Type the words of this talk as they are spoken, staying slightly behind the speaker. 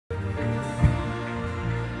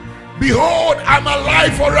Behold, I'm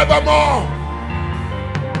alive forevermore.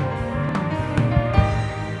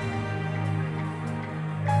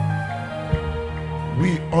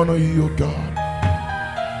 We honor you, God.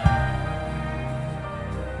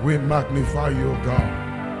 We magnify you, God.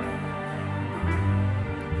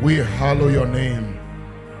 We hallow your name.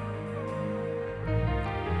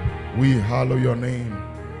 We hallow your name.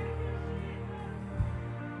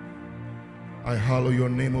 I hallow your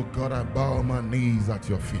name, oh God. I bow my knees at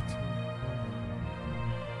your feet.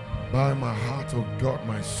 Bow my heart, oh God,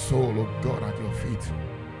 my soul, oh God, at your feet.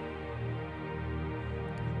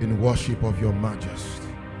 In worship of your majesty.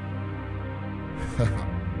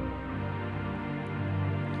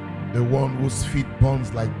 The one whose feet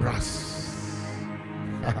burns like brass.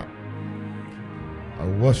 I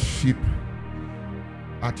worship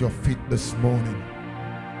at your feet this morning.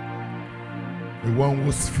 The one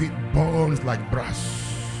whose feet burns like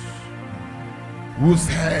brass, whose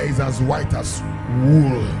hair is as white as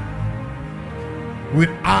wool, with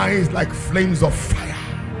eyes like flames of fire,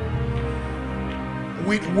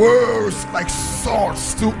 with words like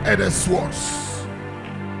swords, two-edged swords.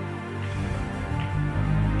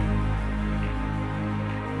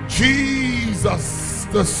 Jesus,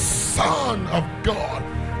 the Son of God,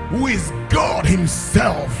 who is God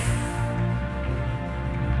himself.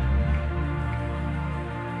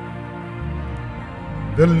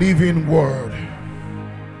 The living word.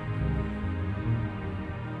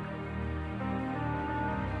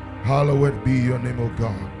 Hallowed be your name, O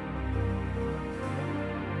God.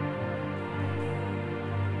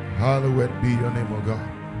 Hallowed be your name, O God.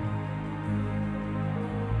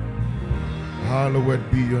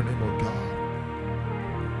 Hallowed be your name, O God.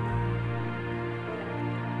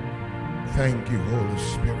 Thank you, Holy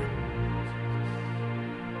Spirit.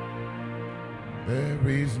 There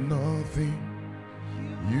is nothing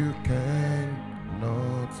you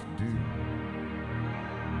cannot do.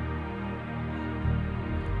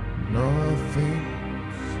 Nothing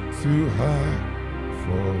too hard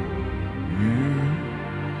for you.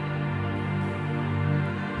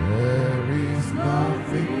 There is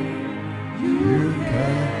nothing you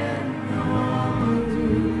cannot do.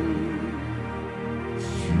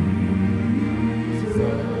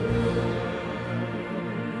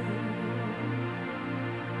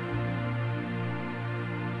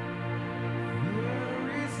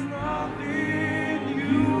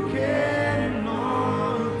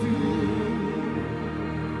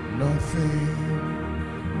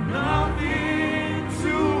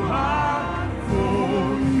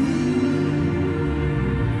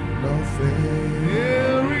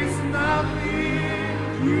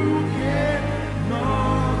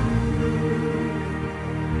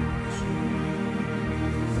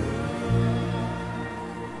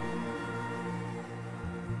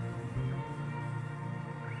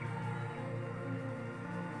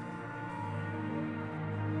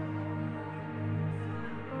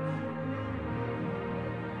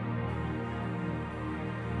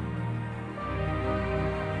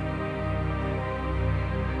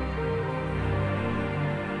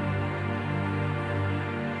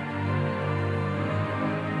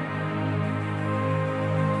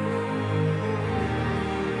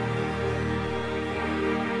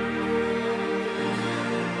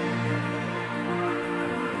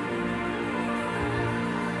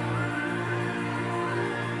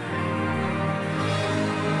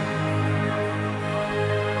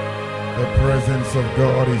 The presence of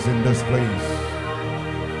God is in this place.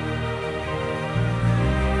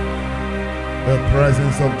 The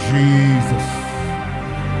presence of Jesus,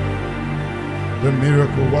 the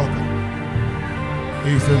miracle worker,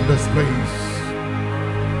 is in this place.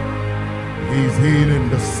 He's healing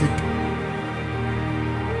the sick.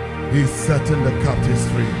 He's setting the captives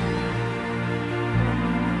free.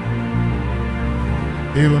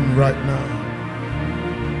 Even right now.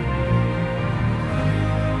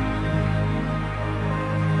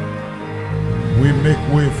 We make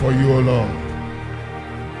way for you, O Lord.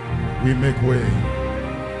 We make way.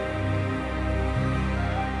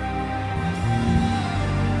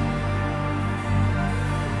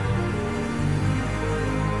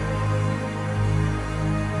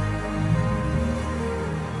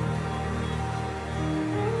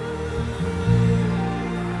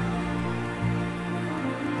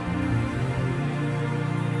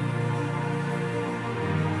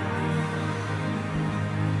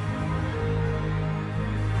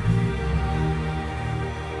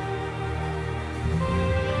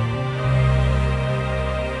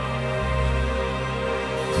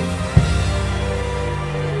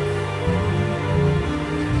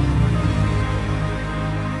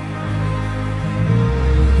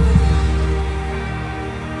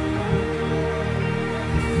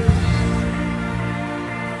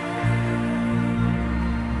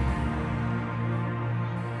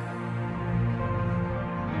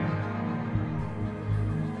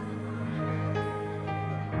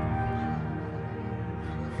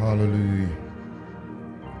 Hallelujah.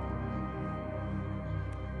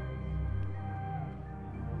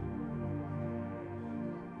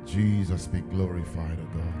 Jesus be glorified, O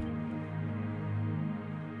God.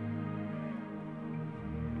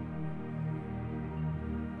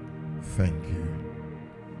 Thank you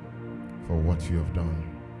for what you have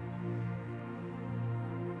done.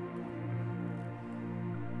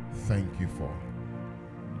 Thank you for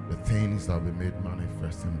the things that will be made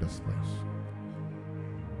manifest in this place.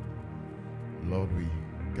 Lord, we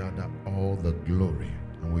gather all the glory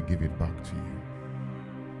and we give it back to you.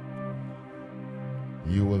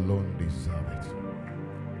 You alone deserve it.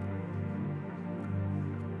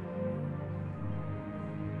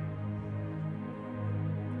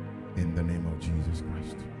 In the name of Jesus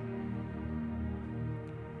Christ.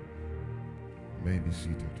 May be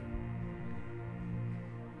seated.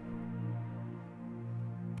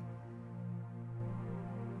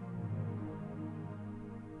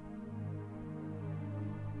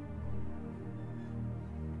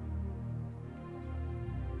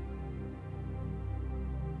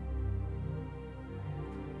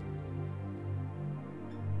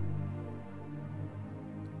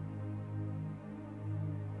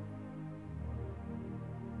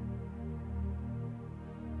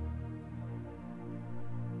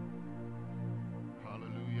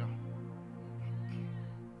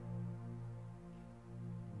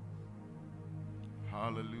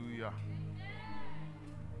 Hallelujah.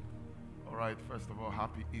 All right, first of all,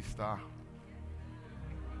 happy Easter.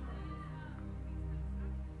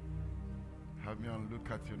 Have me on look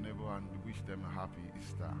at your neighbor and wish them a happy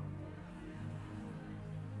Easter.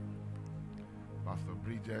 Pastor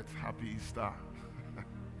Bridget, happy Easter.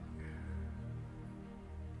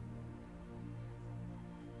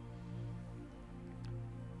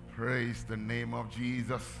 Praise the name of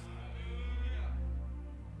Jesus.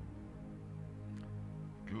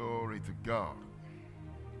 Glory to God.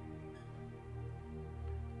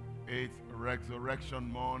 It's resurrection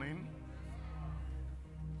morning.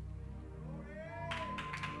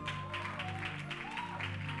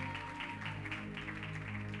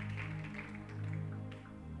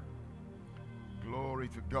 Glory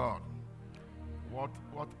to God. What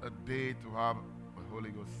a day to have a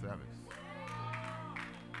Holy Ghost service.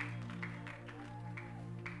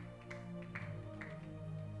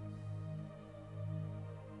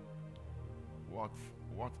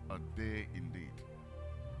 What a day indeed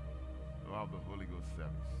to have the Holy Ghost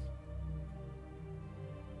service.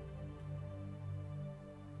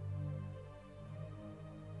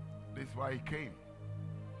 This is why he came.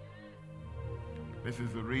 This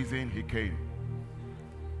is the reason he came.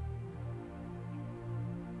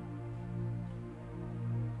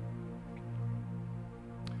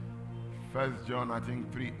 First John, I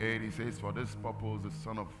think 3:8, he says, for this purpose the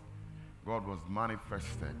Son of God was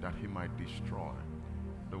manifested, that he might destroy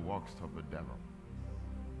the works of the devil.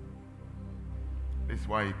 This is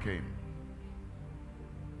why he came.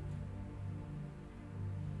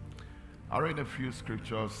 I read a few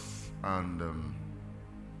scriptures and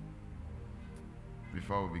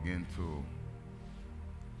before we begin to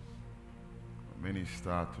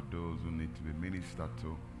minister to those who need to be ministered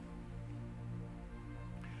to.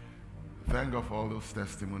 Thank God for all those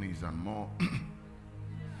testimonies and more.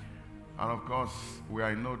 And of course, we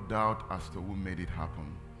are in no doubt as to who made it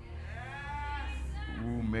happen. Yes.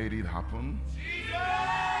 Who made it happen? Jesus!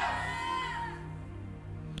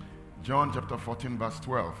 John chapter 14 verse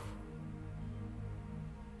 12.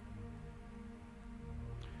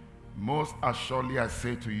 Most assuredly I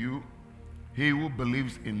say to you, he who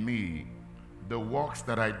believes in me, the works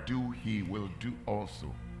that I do, he will do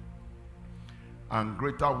also. And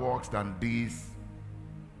greater works than these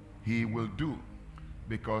he will do,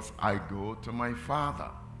 because I go to my Father.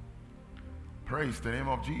 Praise the name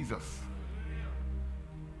of Jesus.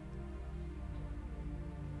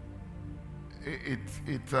 If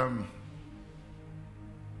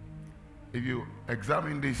you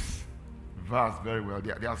examine this verse very well,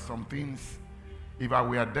 there are some things, if I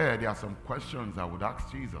were there are some questions I would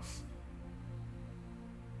ask Jesus.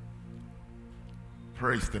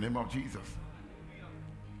 Praise the name of Jesus.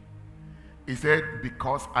 He said,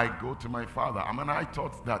 because I go to my Father. I mean, I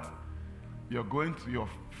thought that you're going to your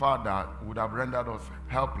Father would have rendered us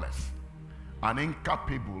helpless and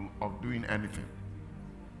incapable of doing anything.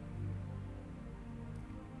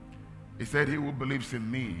 He said, he who believes in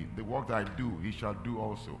me, the work that I do, he shall do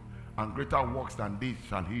also. And greater works than this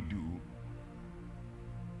shall he do.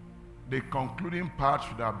 The concluding part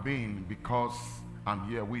should have been, because I'm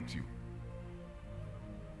here with you.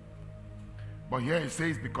 But here it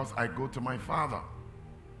says, because I go to my Father.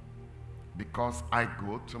 Because I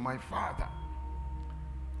go to my Father.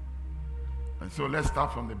 And so let's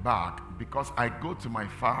start from the back. Because I go to my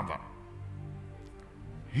Father,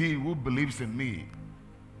 he who believes in me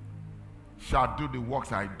shall do the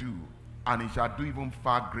works I do, and he shall do even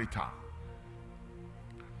far greater.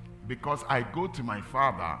 Because I go to my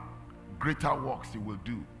Father, greater works you will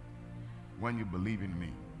do when you believe in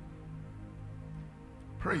me.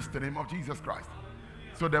 Praise the name of Jesus Christ.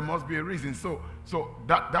 So there must be a reason. So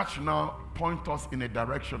that should now point us in a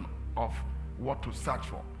direction of what to search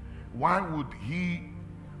for. Why would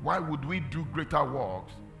we do greater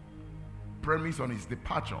works premise on his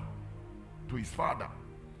departure to his Father?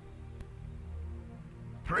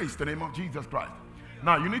 Praise the name of Jesus Christ.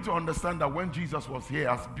 Now you need to understand that when Jesus was here,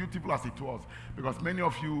 as beautiful as it was, because many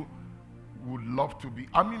of you would love to be,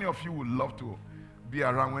 how many of you would love to be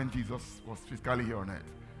around when Jesus was physically here on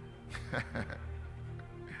earth?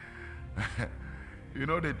 You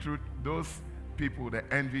know the truth, those people that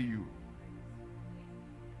envy you,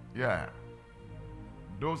 yeah,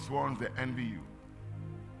 those ones that envy you.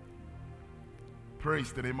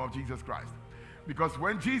 Praise the name of Jesus Christ. Because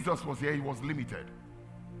when Jesus was here, he was limited.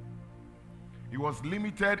 He was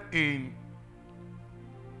limited in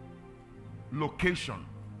location.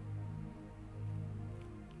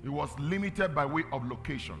 He was limited by way of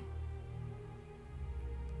location.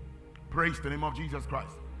 Praise the name of Jesus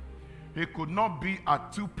Christ. He could not be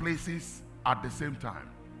at two places at the same time.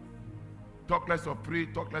 Talk less of 3,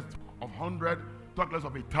 talk less of 100, talk less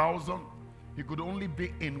of 1,000. He could only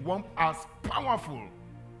be in one as powerful.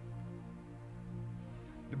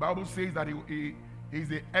 The Bible says that he is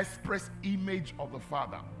the express image of the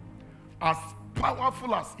Father. As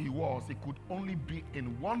powerful as he was, he could only be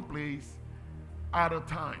in one place at a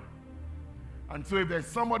time. And so if there's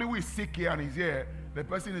somebody who is sick here and he's here, the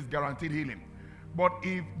person is guaranteed healing. But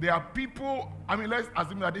if there are people, I mean, let's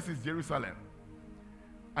assume that this is Jerusalem.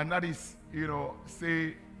 And that is, you know,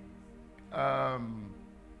 say,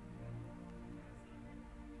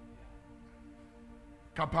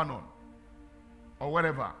 Capernaum or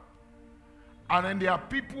whatever. And then there are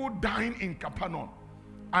people dying in Capernaum.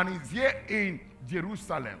 And he's here in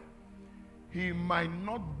Jerusalem. He might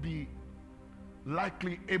not be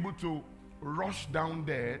likely able to rush down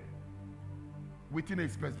there within a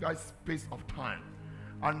specified space of time.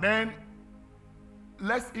 And then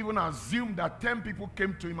let's even assume that 10 people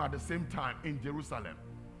came to him at the same time in Jerusalem,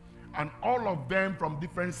 and all of them from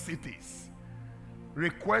different cities,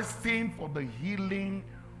 requesting for the healing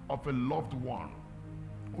of a loved one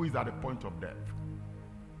who is at the point of death.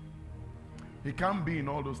 He can't be in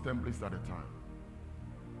all those 10 places at a time.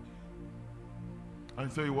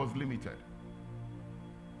 And so he was limited.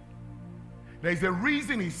 There is a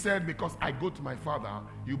reason he said, because I go to my Father,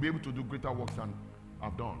 you'll be able to do greater works than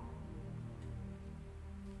I've done.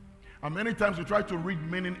 And many times we try to read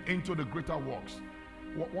meaning into the greater works.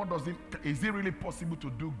 What does it, is it really possible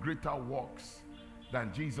to do greater works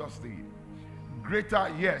than Jesus did?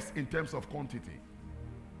 Greater, yes, in terms of quantity.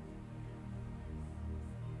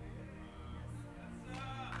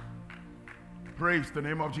 Praise the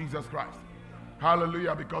name of Jesus Christ.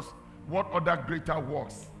 Hallelujah. Because what other greater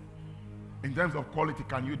works in terms of quality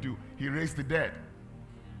can you do? He raised the dead.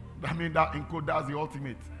 I mean, that in code, that's the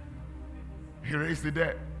ultimate. He raised the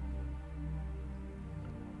dead.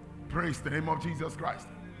 Praise the name of Jesus Christ.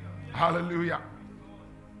 Hallelujah.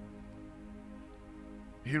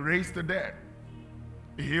 He raised the dead.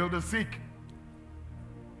 He healed the sick.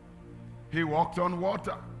 He walked on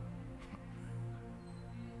water.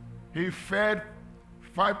 He fed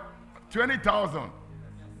 20,000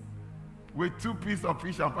 with 2 pieces of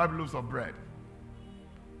fish and 5 loaves of bread.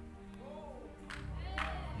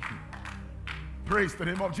 Praise the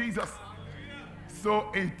name of Jesus. So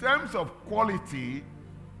in terms of quality,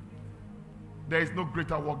 there is no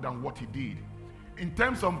greater work than what he did. In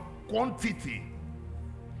terms of quantity,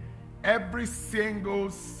 every single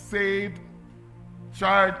saved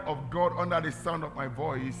child of God under the sound of my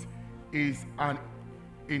voice is an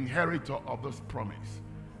inheritor of this promise.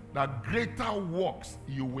 That greater works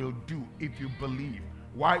you will do if you believe.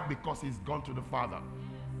 Why? Because he's gone to the Father.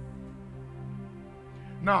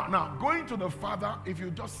 Now going to the Father, if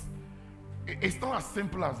you just, it's not as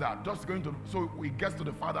simple as that. Just going to, so he gets to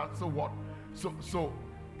the Father, so what? So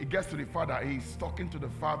he gets to the Father, he's talking to the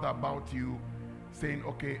Father about you, saying,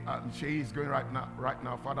 okay, Shay is going right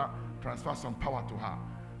now, Father, transfer some power to her.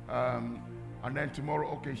 And then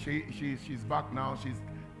tomorrow, okay, she's back now, she's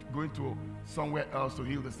going to somewhere else to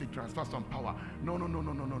heal the sick, transfer some power. No.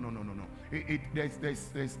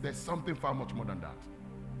 There's something far much more than that.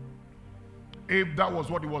 If that was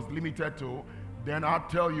what he was limited to, then I'll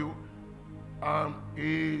tell you,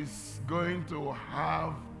 he's going to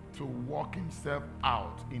have to work himself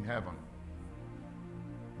out in heaven.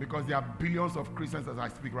 Because there are billions of Christians as I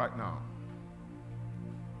speak right now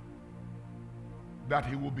that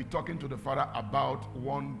he will be talking to the Father about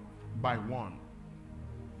one by one.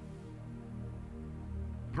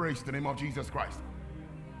 Praise the name of Jesus Christ.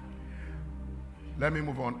 Let me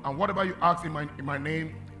move on. And whatever you ask in my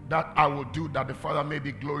name, that I will do, that the Father may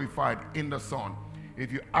be glorified in the Son.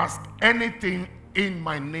 If you ask anything in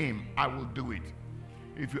my name, I will do it.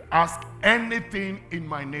 If you ask anything in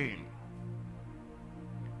my name,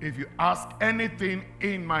 if you ask anything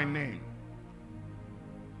in my name,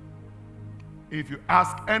 if you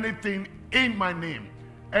ask anything in my name,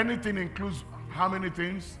 anything includes how many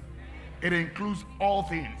things? It includes all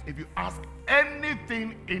things. If you ask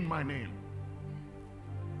anything in my name,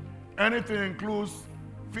 anything includes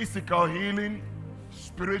physical healing,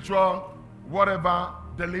 spiritual, whatever,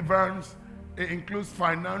 deliverance. It includes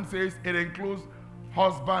finances. It includes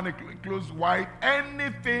husband. It includes wife.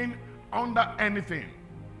 Anything under anything.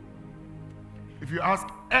 If you ask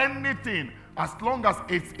anything, as long as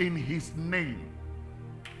it's in his name,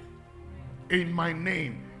 in my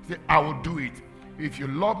name, say, I will do it. If you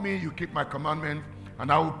love me, you keep my commandments,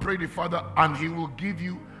 and I will pray the Father, and he will give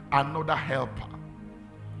you another helper.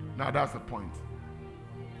 Now that's the point.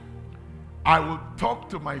 I will talk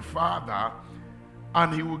to my Father,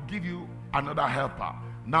 and he will give you another helper.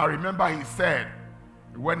 Now remember, he said,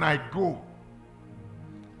 when I go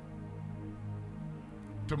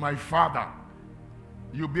to my Father,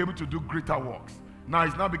 you'll be able to do greater works. Now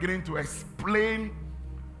he's now beginning to explain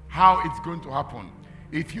how it's going to happen.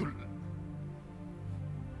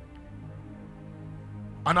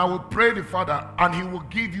 And I will pray the Father, and he will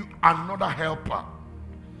give you another helper,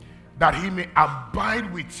 that he may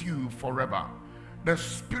abide with you forever. The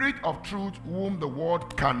Spirit of truth, whom the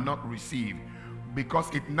world cannot receive,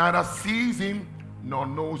 because it neither sees him nor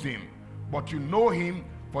knows him. But you know him,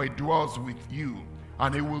 for he dwells with you,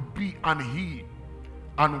 and he will be,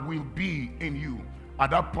 and will be in you.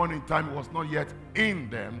 At that point in time, he was not yet in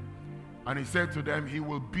them, and he said to them, he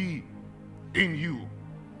will be in you.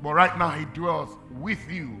 But right now he dwells with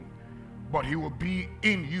you, but he will be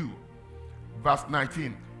in you. Verse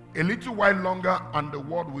 19, a little while longer, and the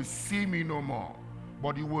world will see me no more.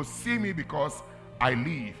 But you will see me, because I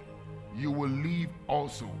live. You will live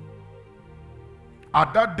also.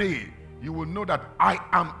 At that day, you will know that I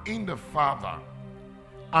am in the Father,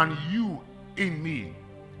 and you in me,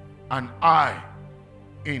 and I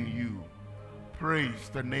in you. Praise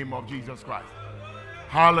the name of Jesus Christ.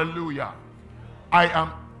 Hallelujah. I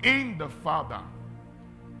am in the Father,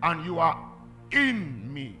 and you are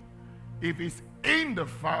in me. If it's in the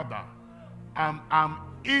Father, I'm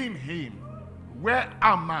in him. Where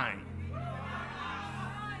am I?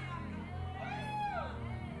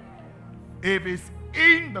 If it's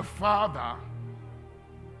in the Father,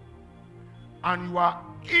 and you are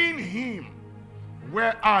in him,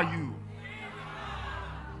 where are you?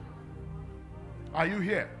 Are you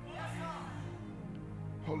here?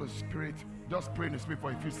 Holy Spirit, just pray in the Spirit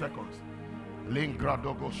for a few seconds.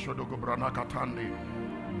 Lingradogo shodogo branakatande.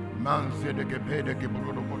 Manze de gebede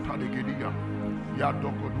gebrodo kotade gedia.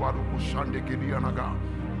 Yadoko dwado kushande gedia naga.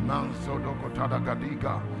 Manzo doko tada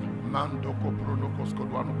gadiga. Mandoko pronoko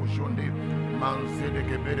skodwano kushonde. Manze de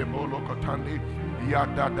gebede bolo kotande.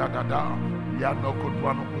 Yada da da da. Yanoko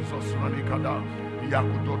dwano kusosrani kada.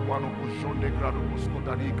 Yakudo dwano kushonde grado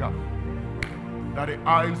kuskodadika. That the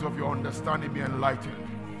eyes of your understanding be enlightened,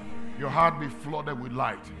 your heart be flooded with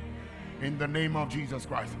light, in the name of Jesus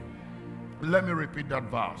Christ. Let me repeat that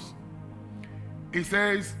verse. It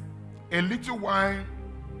says, a little while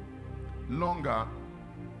longer,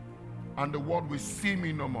 and the world will see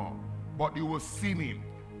me no more, but you will see me,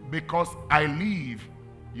 because I live,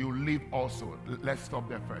 you live also. Let's stop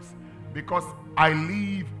there first. Because I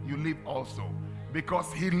live, you live also.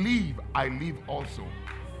 Because he live, I live also.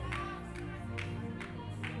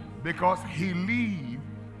 Because he lives,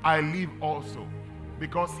 I live also.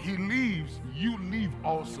 Because he lives, you live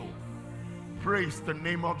also. Praise the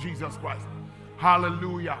name of Jesus Christ.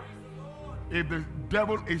 Hallelujah. If the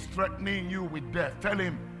devil is threatening you with death, tell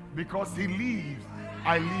him, because he lives,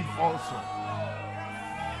 I live also.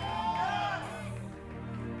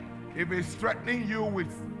 If he's threatening you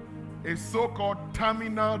with a so-called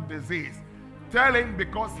terminal disease, tell him,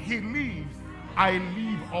 because he lives, I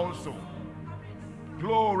live also.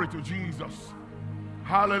 Glory to Jesus.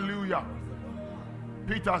 Hallelujah.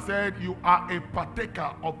 Peter said, you are a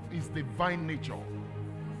partaker of his divine nature.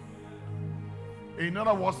 In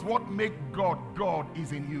other words, what makes God God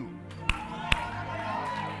is in you.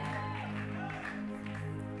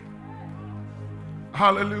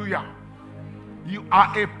 Hallelujah. You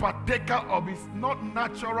are a partaker of his not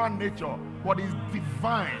natural nature, but is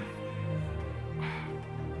divine.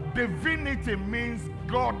 Divinity means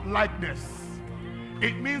God-likeness.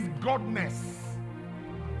 It means godness.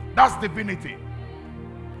 That's divinity.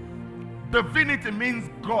 Divinity means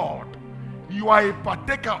God. You are a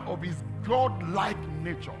partaker of his God-like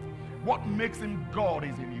nature. What makes him God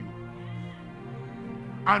is in you.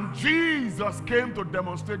 And Jesus came to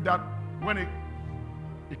demonstrate that when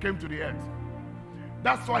he came to the earth.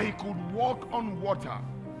 That's why he could walk on water.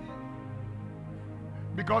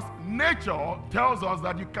 Because nature tells us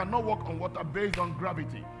that you cannot walk on water based on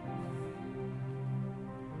gravity.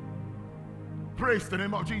 Praise the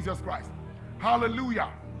name of Jesus Christ. Hallelujah.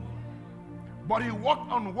 But he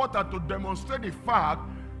walked on water to demonstrate the fact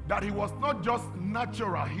that he was not just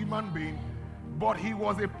natural human being, but he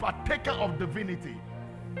was a partaker of divinity.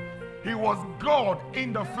 He was God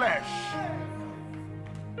in the flesh.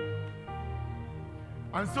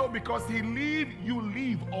 And so because he lived, you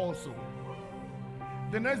live also.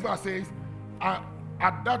 The next verse says,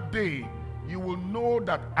 at that day you will know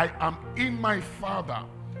that I am in my Father,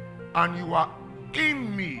 and you are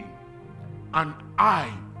in me, and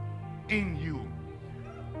I in you.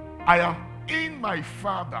 I am in my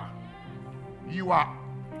Father, you are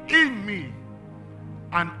in me,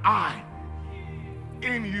 and I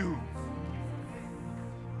in you.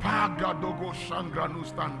 Pagadogo Shangranu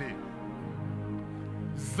Stande.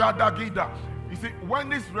 Zadagida. You see, when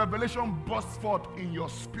this revelation bursts forth in your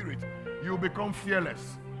spirit, you become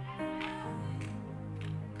fearless.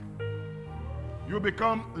 You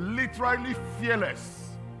become literally fearless.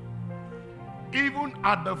 Even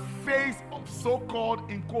at the face of so-called,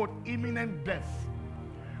 in quote, imminent death.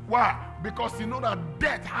 Why? Because you know that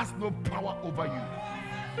death has no power over you.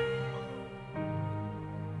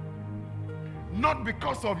 Not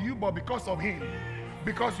because of you, but because of him.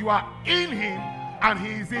 Because you are in him and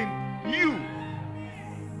he is in you.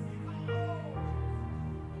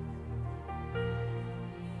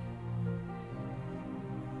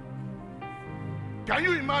 Can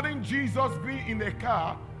you imagine Jesus being in a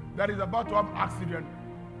car that is about to have an accident,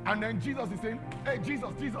 and then Jesus is saying, hey,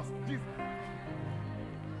 Jesus.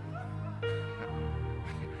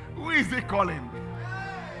 Who is he calling?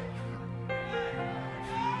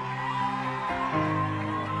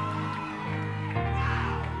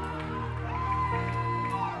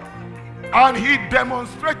 And he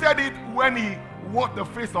demonstrated it when he walked the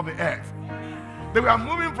face of the earth. They were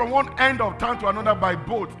moving from one end of town to another by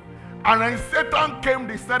boat. And then Satan came,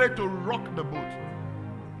 decided to rock the boat.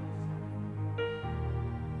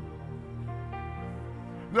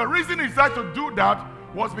 The reason he decided to do that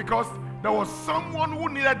was because there was someone who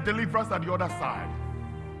needed deliverance at the other side.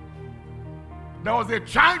 There was a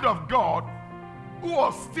child of God who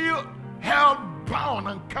was still held bound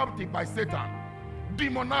and captive by Satan,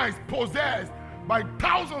 demonized, possessed by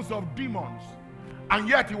thousands of demons, and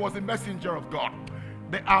yet he was a messenger of God.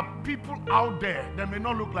 There are people out there that may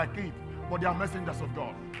not look like it, but they are messengers of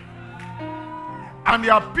God. And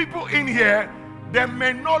there are people in here that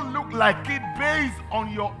may not look like it based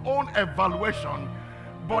on your own evaluation,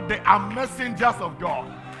 but they are messengers of God.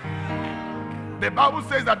 The Bible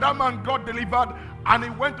says that that man got delivered and he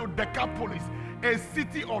went to Decapolis, a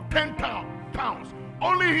city of 10 towns,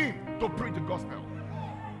 only him to preach the gospel.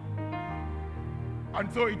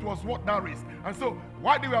 And so it was what that risk. And so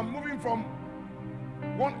while they were moving from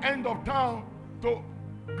one end of town to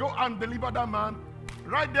go and deliver that man,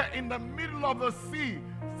 right there in the middle of the sea,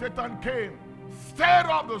 Satan came, stirred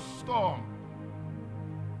up the storm.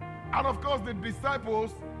 And of course the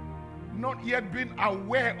disciples not yet been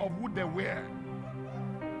aware of who they were,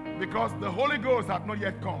 because the Holy Ghost had not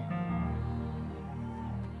yet come.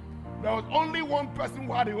 There was only one person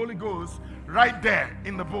who had the Holy Ghost right there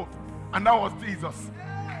in the boat, and that was Jesus.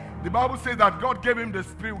 The Bible says that God gave him the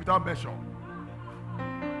Spirit without measure.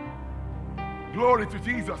 Glory to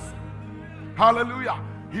Jesus. Hallelujah.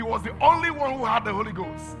 He was the only one who had the Holy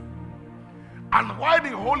Ghost. And why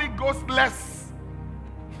the Holy Ghost less?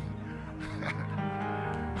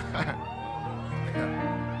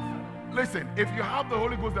 Listen, if you have the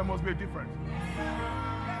Holy Ghost, there must be a difference.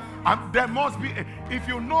 And there must be, if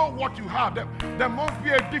you know what you have, there must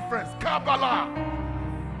be a difference. Kabbalah.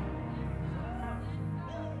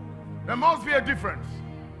 There must be a difference.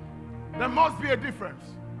 There must be a difference.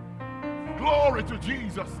 Glory to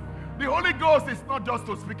Jesus. The Holy Ghost is not just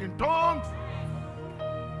to speak in tongues.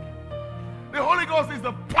 The Holy Ghost is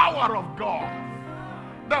the power of God.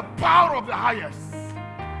 The power of the highest.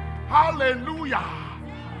 Hallelujah.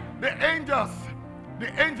 The angel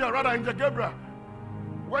Gabriel,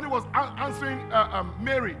 when he was answering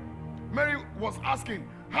Mary was asking,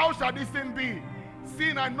 how shall this thing be?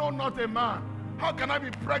 Seeing I know not a man. How can I be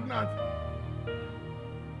pregnant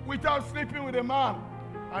without sleeping with a man.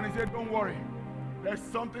 And he said, don't worry. There's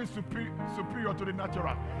something superior to the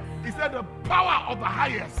natural. He said, the power of the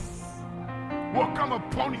highest will come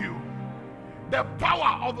upon you. The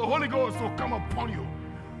power of the Holy Ghost will come upon you.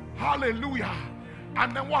 Hallelujah.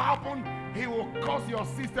 And then what happened? He will cause your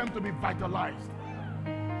system to be vitalized.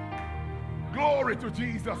 Glory to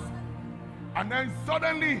Jesus. And then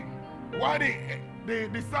suddenly, while the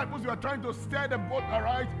disciples were trying to steer the boat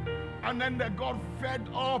aright, and then they got fed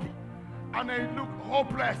up, and they looked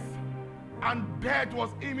hopeless, and death was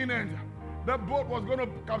imminent. The boat was going to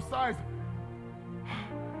capsize.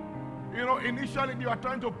 You know, initially they were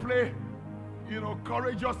trying to play, you know,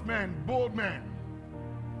 courageous men, bold men.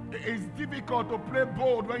 It's difficult to play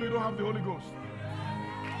bold when you don't have the Holy Ghost.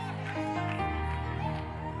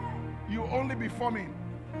 You only be forming,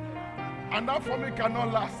 and that forming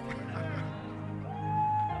cannot last.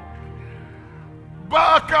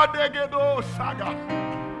 Baka degedo saga.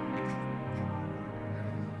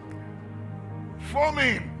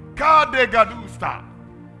 Forming, kadegadusta.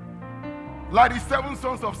 Like the 7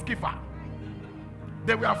 sons of Sceva,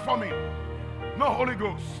 they were forming, no Holy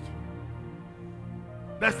Ghost.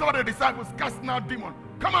 They saw the disciples casting out demon.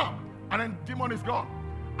 Come out, and then demon is gone.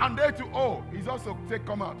 And they too, oh, he's also said,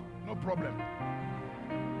 come out, no problem.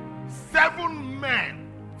 7 men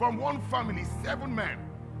from one family, 7 men.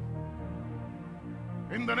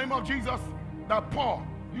 In the name of Jesus, that Paul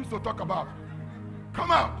used to talk about.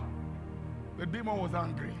 Come out. The demon was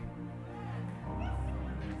angry.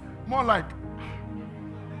 More like,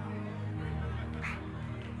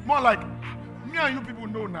 me and you people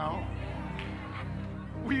know now.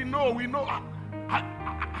 We know.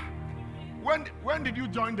 When did you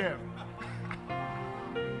join them?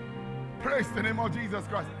 Praise the name of Jesus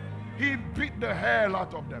Christ. He beat the hell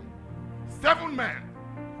out of them. 7 men.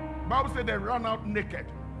 Bible said they ran out naked.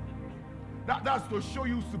 That's to show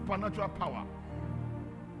you supernatural power.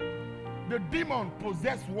 The demon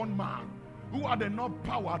possessed one man who had enough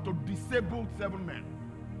power to disable 7 men.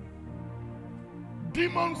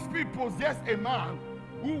 Demon spirit possessed a man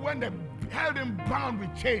who, when they held him bound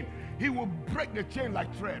with chain, he will break the chain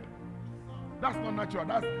like thread. That's not natural.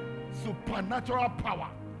 That's supernatural power.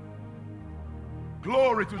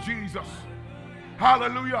 Glory to Jesus.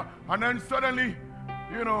 Hallelujah. And then suddenly,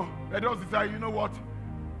 you know, they just decide, you know what?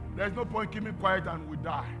 There's no point keeping quiet and we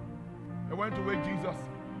die. They went to wake Jesus.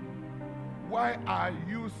 Why are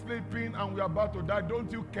you sleeping and we're about to die?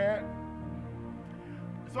 Don't you care?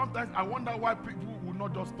 Sometimes I wonder why people will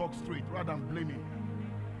not just talk straight rather than blaming.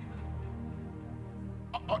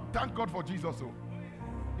 Thank God for Jesus. So,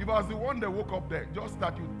 if I was the one that woke up there, just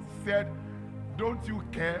that you said, don't you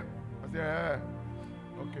care? I said,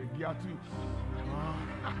 okay, gear 2.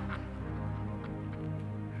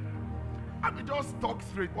 I mean, just talk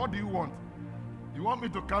straight. What do you want? You want me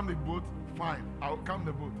to calm the boat? Fine, I'll calm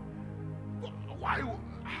the boat. Why?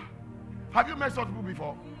 Have you met such people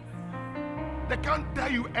before? They can't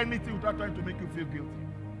tell you anything without trying to make you feel guilty.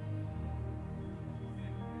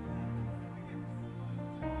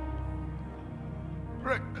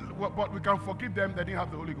 Right. But we can forgive them. They didn't have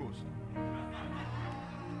the Holy Ghost.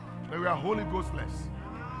 They were Holy Ghostless.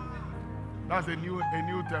 That's a new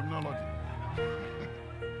terminology.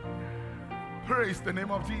 Praise the name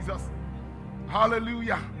of Jesus.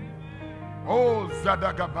 Hallelujah. Oh,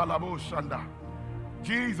 Zadaga Balabo Shanda.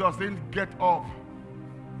 Jesus didn't get up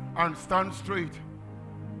and stand straight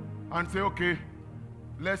and say, okay,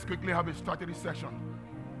 let's quickly have a strategy session.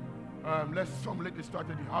 Let's formulate a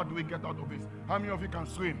strategy. How do we get out of this? How many of you can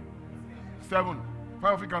swim? 7.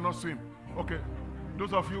 5 of you cannot swim. Okay.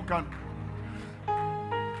 Those of you can.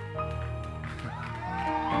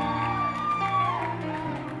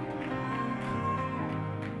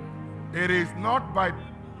 It is not by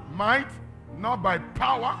might, not by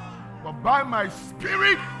power, but by my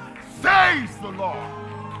spirit, says the Lord.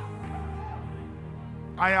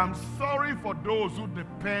 I am sorry for those who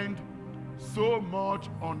depend so much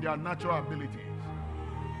on their natural abilities.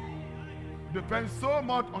 Depend so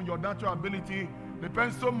much on your natural ability,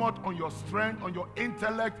 depend so much on your strength, on your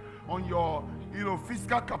intellect, on your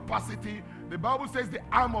physical capacity. The Bible says the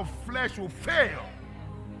arm of flesh will fail.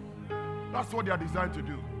 That's what they are designed to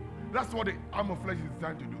do. That's what the arm of flesh is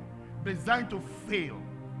designed to do. Designed to fail.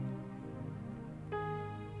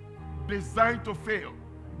 Designed to fail.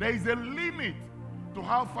 There is a limit to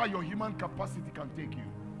how far your human capacity can take you.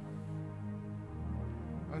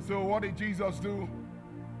 And so what did Jesus do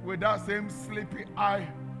with that same sleepy eye?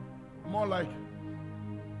 More like,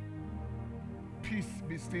 peace,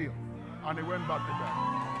 be still. And he went back to bed.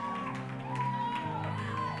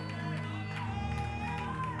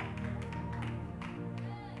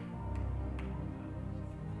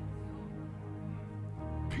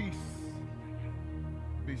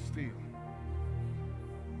 still.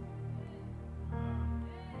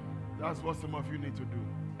 That's what some of you need to do.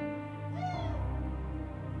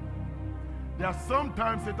 There are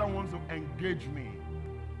sometimes Satan wants to engage me.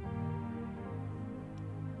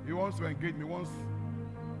 He wants to engage me, wants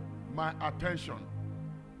my attention.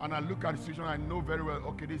 And I look at the situation, I know very well,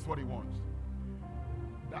 okay, this is what he wants.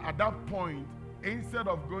 At that point, instead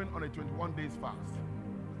of going on a 21 days fast,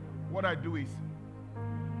 what I do is,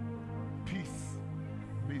 peace,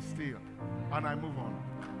 be still, and I move on.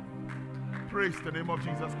 Praise the name of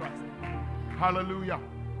Jesus Christ. Hallelujah.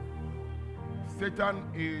 Satan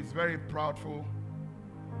is very proudful,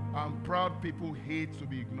 and proud people hate to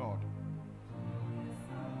be ignored.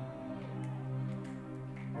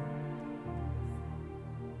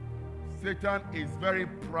 Satan is very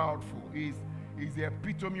proudful. He's the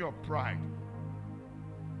epitome of pride.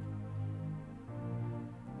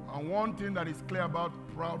 And one thing that is clear about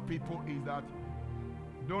proud people is that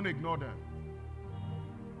don't ignore them.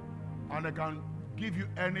 And they can give you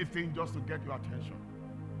anything just to get your attention.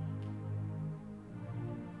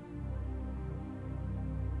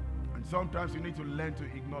 And sometimes you need to learn to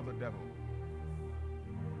ignore the devil.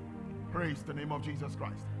 Praise the name of Jesus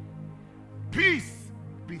Christ. Peace,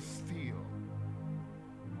 be still.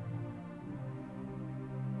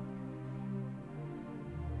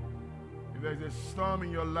 If there's a storm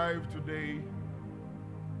in your life today,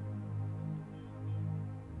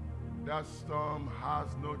 that storm has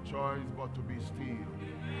no choice but to be still.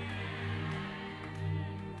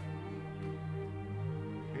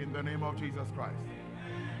 In the name of Jesus Christ.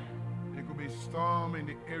 It could be a storm in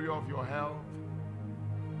the area of your health.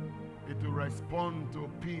 It will respond to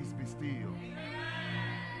peace, be still.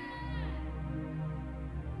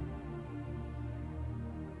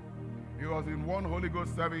 He was in one Holy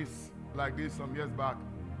Ghost service like this some years back,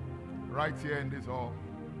 right here in this hall.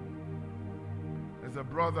 There's a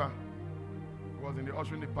brother who was in the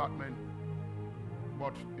ushering department,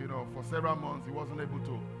 but for several months he wasn't able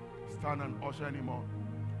to stand and usher anymore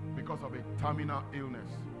because of a terminal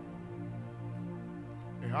illness,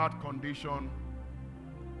 a heart condition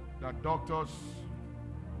that doctors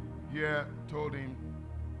here told him,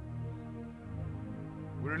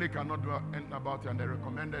 we really cannot do anything about it, and they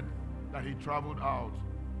recommended that he traveled out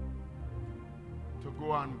to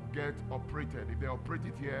go and get operated. If they operate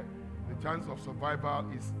it here, the chance of survival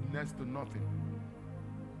is next to nothing.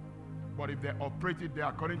 But if they operate it there,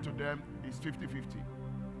 according to them, it's 50-50.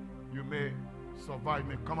 You may survive,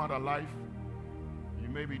 may come out alive, you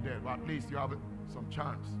may be dead, but at least you have some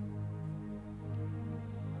chance.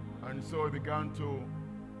 And so he began to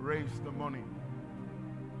raise the money.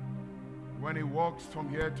 When he walks from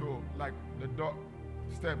here to like the door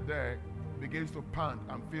step there, begins to pant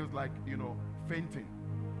and feels like, fainting.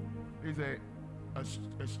 He's a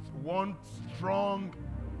one strong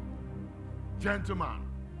gentleman,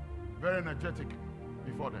 very energetic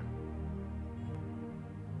before them.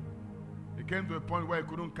 He came to a point where he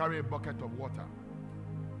couldn't carry a bucket of water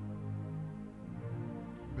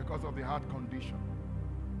because of the heart condition.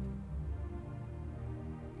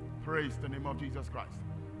 Praise the name of Jesus Christ.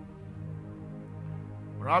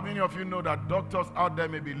 But how many of you know that doctors out there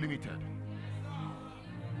may be limited?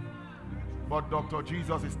 But Dr.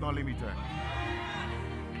 Jesus is not limited.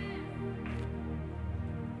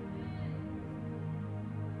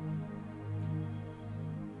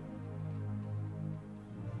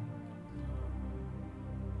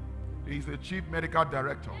 He's the chief medical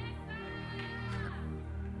director.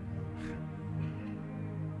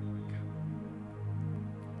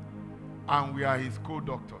 And we are his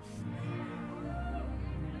co-doctors.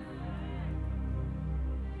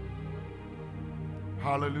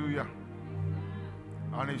 Hallelujah.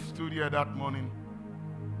 And he stood here that morning,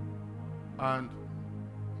 and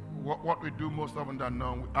what we do most often than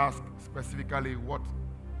not, we ask specifically what's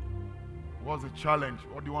the challenge,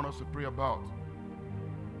 what do you want us to pray about?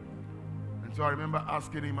 And so I remember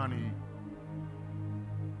asking him, and he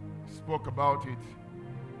spoke about it.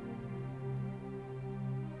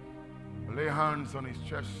 Lay hands on his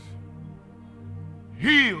chest.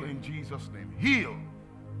 Heal in Jesus' name. Heal.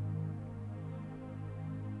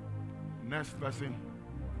 Next person.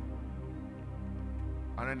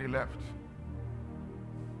 And then he left.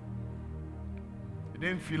 He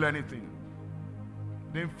didn't feel anything.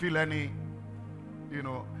 Didn't feel any,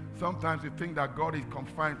 sometimes you think that God is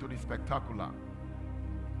confined to the spectacular.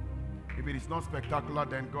 If it is not spectacular,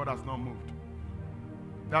 then God has not moved.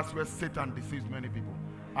 That's where Satan deceives many people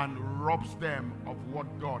and robs them of what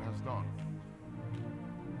God has done.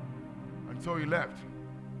 And so he left.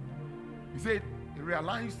 He said, he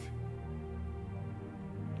realized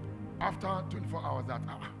after 24 hours that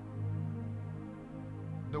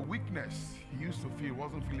the weakness he used to feel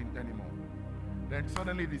wasn't feeling it anymore. Then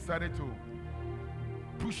suddenly he decided to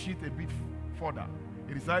push it a bit further.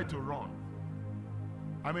 He decided to run.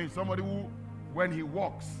 I mean, somebody who, when he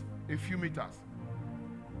walks a few meters,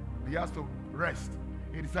 he has to rest.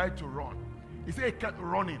 He decided to run. He said he kept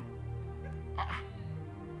running.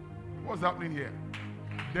 What's happening here?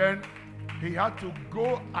 Then he had to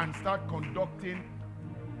go and start conducting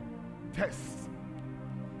tests.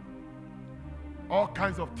 All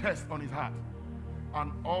kinds of tests on his heart.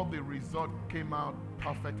 And all the result came out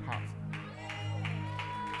perfect heart.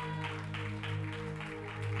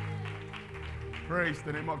 Praise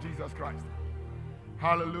the name of Jesus Christ.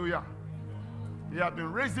 Hallelujah. He had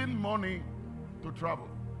been raising money to travel.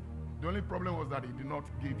 The only problem was that he did not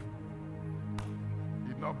give. He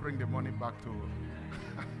did not bring the money back to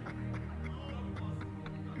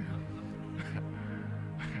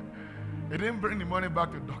he didn't bring the money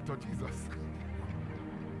back to Dr. Jesus.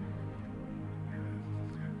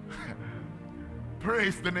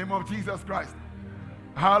 Praise the name of Jesus Christ.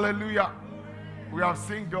 Hallelujah. We have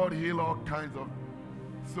seen God heal all kinds of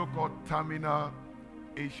so-called terminal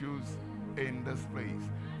issues in this place.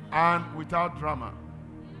 And without drama.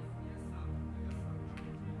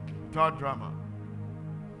 Without drama.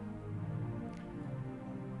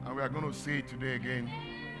 And we are going to see it today again.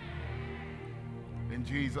 In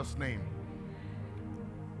Jesus' name.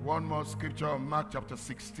 One more scripture, Mark chapter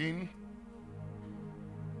 16.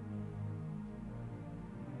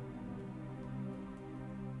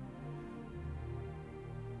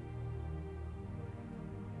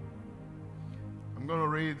 I'm going to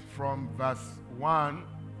read from verse 1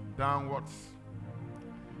 downwards.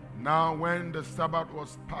 Now when the Sabbath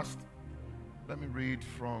was past, let me read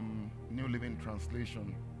from New Living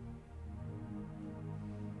Translation.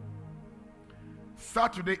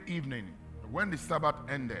 Saturday evening, when the Sabbath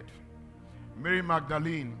ended, Mary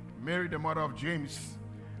Magdalene, Mary the mother of James,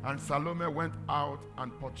 and Salome went out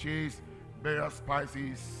and purchased various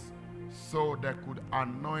spices so they could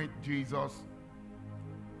anoint Jesus'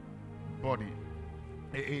 body.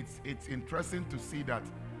 It's interesting to see that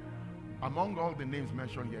among all the names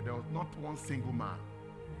mentioned here, there was not one single man.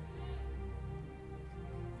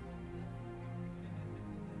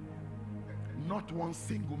 Not one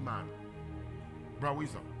single man.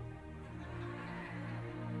 Brawism.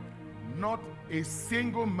 Not a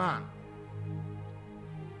single man.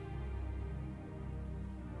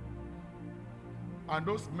 And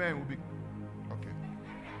those men will be okay.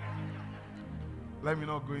 Let me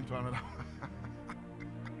not go into another.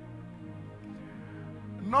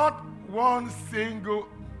 Not one single.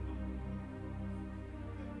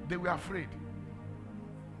 They were afraid.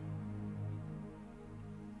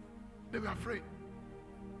 They were afraid.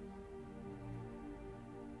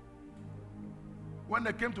 When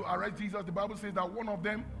they came to arrest Jesus, the Bible says that one of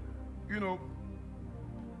them,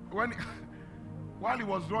 while he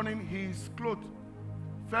was running, his clothes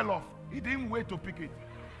fell off. He didn't wait to pick it.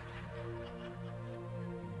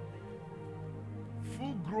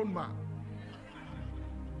 Full-grown man.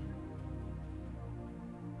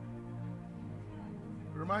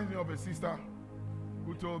 Reminds me of a sister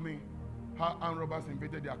who told me how armed robbers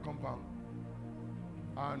invaded their compound.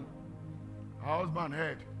 And her husband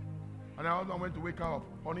heard. And her husband went to wake her up.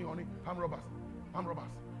 Honey, armed robbers, armed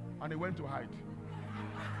robbers. And he went to hide.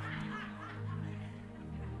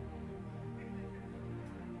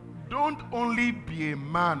 Don't only be a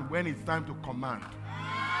man when it's time to command.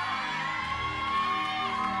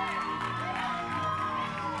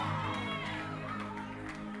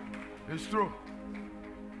 It's true.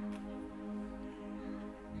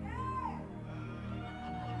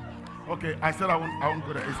 Okay, I said I won't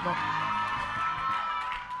go there. It's not.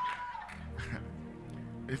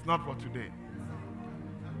 It's not for today.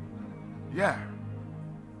 Yeah.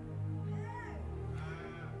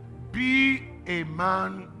 Be a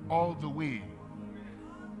man all the way.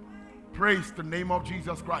 Praise the name of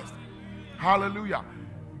Jesus Christ. Hallelujah.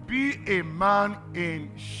 Be a man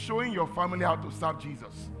in showing your family how to serve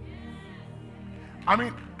Jesus. I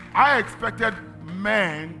mean, I expected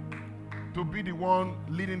men to be the one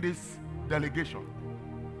leading this delegation.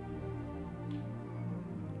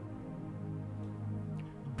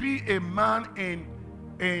 Be a man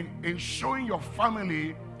in showing your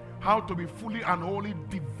family how to be fully and wholly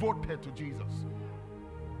devoted to Jesus.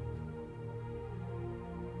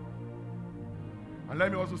 And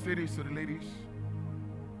let me also say this to the ladies.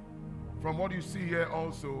 From what you see here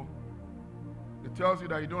also, it tells you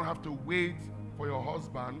that you don't have to wait for your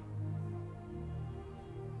husband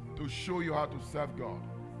to show you how to serve God.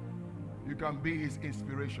 You can be his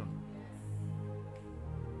inspiration.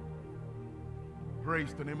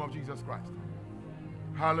 Praise the name of Jesus Christ.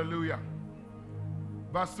 Hallelujah.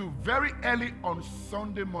 Verse 2. Very early on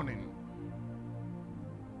Sunday morning.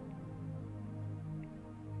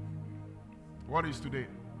 What is today?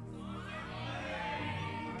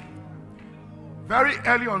 Very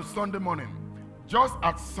early on Sunday morning, just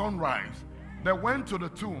at sunrise, they went to the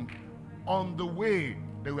tomb. On the way,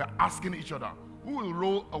 they were asking each other, who will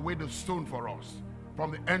roll away the stone for us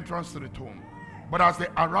from the entrance to the tomb? But as they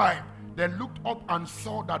arrived, they looked up and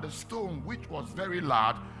saw that the stone, which was very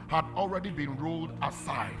large, had already been rolled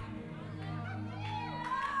aside.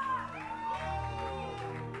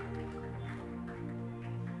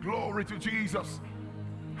 Glory to Jesus.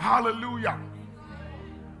 Hallelujah.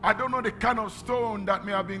 I don't know the kind of stone that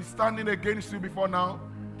may have been standing against you before now.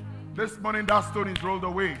 This morning that stone is rolled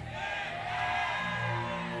away.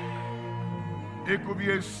 It could be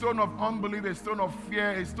a stone of unbelief, a stone of fear,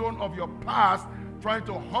 a stone of your past trying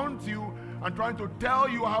to haunt you and trying to tell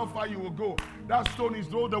you how far you will go. That stone is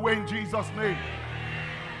rolled away in Jesus' name.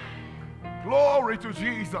 Glory to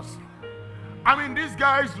Jesus. I mean, these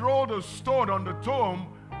guys rolled a stone on the tomb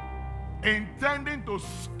intending to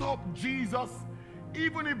stop Jesus.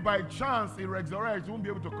 Even if by chance he resurrects, he won't be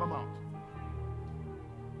able to come out.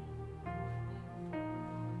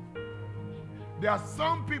 There are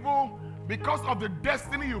some people, because of the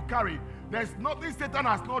destiny you carry, there's nothing Satan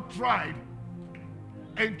has not tried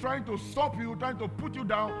in trying to stop you, trying to put you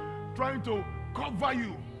down, trying to cover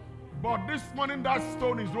you. But this morning that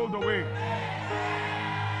stone is rolled away.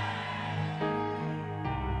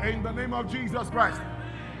 In the name of Jesus Christ.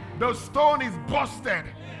 The stone is busted.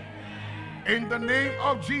 In the name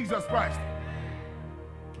of Jesus Christ.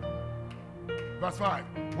 Verse 5.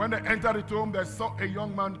 When they entered the tomb, they saw a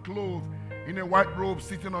young man clothed in a white robe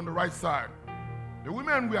sitting on the right side. The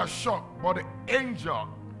women were shocked, but the angel,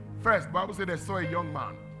 first, the Bible said they saw a young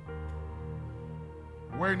man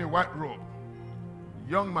wearing a white robe.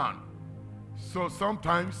 Young man. So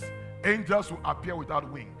sometimes angels will appear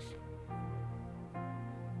without wings.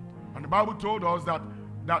 And the Bible told us that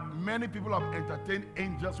many people have entertained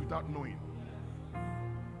angels without knowing.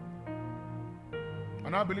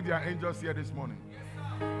 And I believe there are angels here this morning.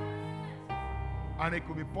 And it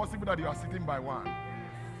could be possible that you are sitting by one.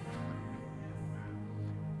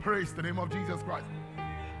 Praise the name of Jesus Christ.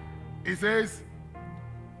 It says,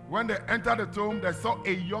 when they entered the tomb, they saw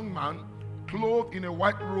a young man clothed in a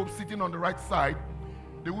white robe sitting on the right side.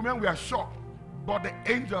 The women were shocked, but the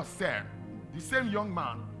angel said, the same young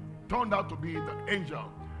man turned out to be the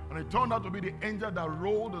angel. And it turned out to be the angel that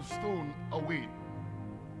rolled the stone away.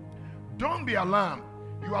 Don't be alarmed.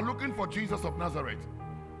 You are looking for Jesus of Nazareth,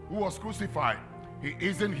 who was crucified. He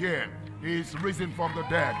isn't here. He is risen from the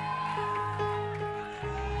dead.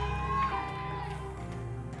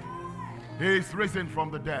 He is risen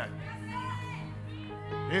from the dead.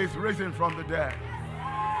 He is risen from the dead.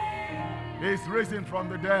 He is risen from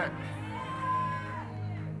the dead.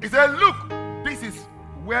 He said, look, this is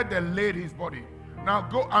where they laid his body. Now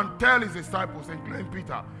go and tell his disciples, including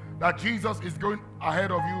Peter, that Jesus is going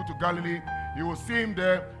ahead of you to Galilee. You will see him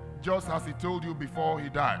there just as he told you before he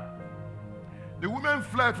died. The women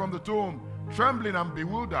fled from the tomb, trembling and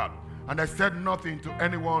bewildered, and they said nothing to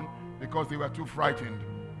anyone because they were too frightened.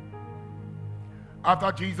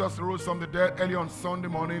 After Jesus rose from the dead early on Sunday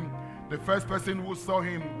morning, the first person who saw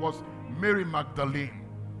him was Mary Magdalene.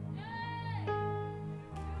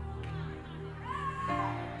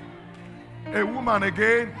 A woman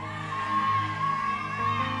again.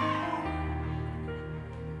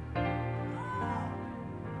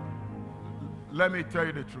 Let me tell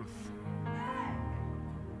you the truth.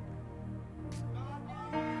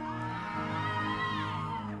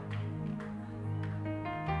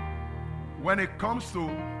 When it comes to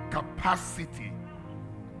capacity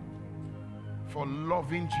for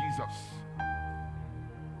loving Jesus,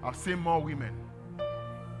 I've seen more women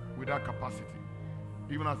with that capacity,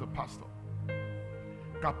 even as a pastor.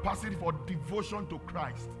 Capacity for devotion to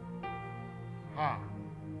Christ.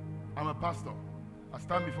 I'm a pastor. I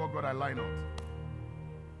stand before God, I lie not.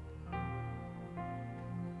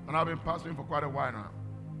 And I've been pastoring for quite a while now.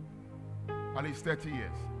 At least 30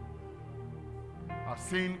 years. I've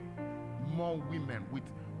seen more women with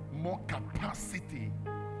more capacity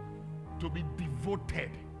to be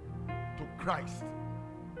devoted to Christ,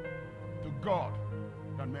 to God,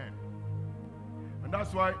 than men. And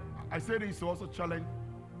that's why I say this to also challenge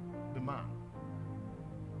the man.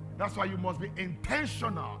 That's why you must be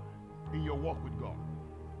intentional in your walk with God.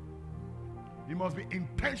 You must be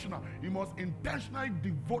intentional. You must intentionally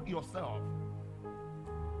devote yourself.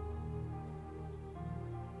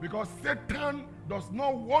 Because Satan does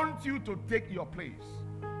not want you to take your place.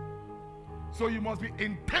 So you must be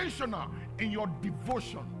intentional in your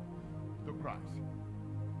devotion to Christ.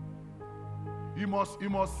 You must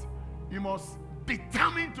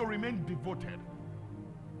determine to remain devoted.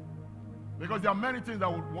 Because there are many things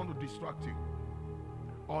that would want to distract you,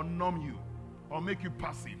 or numb you, or make you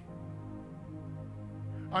passive.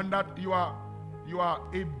 And that you are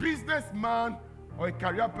a businessman or a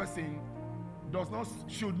career person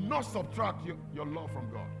should not subtract your love from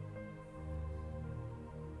God.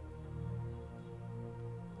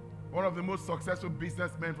 One of the most successful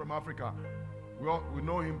businessmen from Africa, we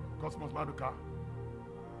know him, Cosmos Maduka.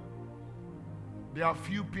 There are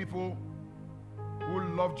few people who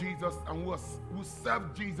love Jesus and who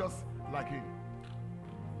serve Jesus like him.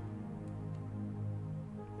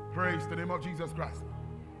 Praise the name of Jesus Christ.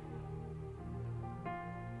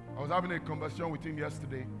 I was having a conversation with him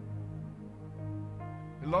yesterday.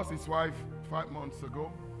 He lost his wife 5 months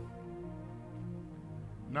ago.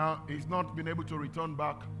 Now he's not been able to return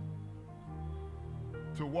back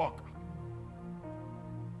to work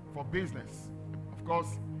for business. Of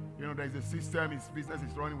course, there's a system, his business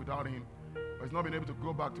is running without him. But he's not been able to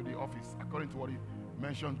go back to the office, according to what he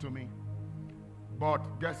mentioned to me.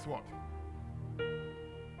 But guess what?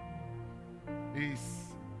 His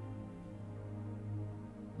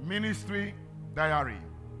ministry diary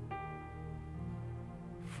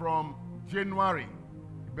from January,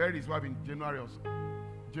 he buried his wife in January also.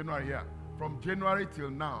 January here. From January till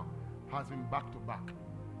now has been back to back.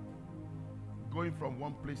 Going from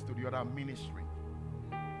one place to the other ministry.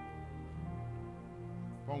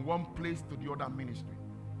 From one place to the other ministry.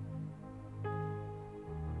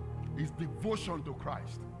 His devotion to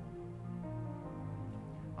Christ.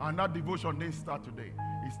 And that devotion didn't start today.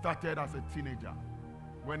 It started as a teenager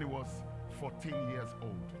when he was 14 years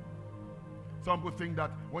old. Some people think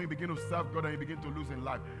that when you begin to serve God and you begin to lose in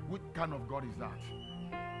life, what kind of God is that?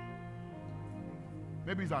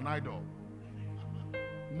 Maybe it's an idol.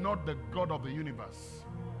 Not the God of the universe.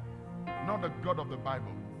 Not the God of the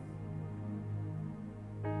Bible.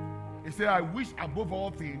 He said, I wish above all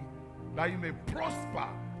things that you may prosper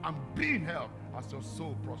and be in health as your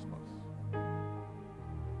soul prospers.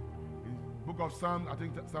 In the book of Psalm, I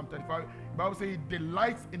think Psalm 35, the Bible says he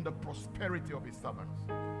delights in the prosperity of his servants.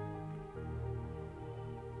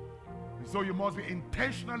 And so you must be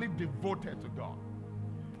intentionally devoted to God.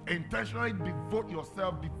 Intentionally devote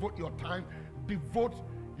yourself, devote your time, devote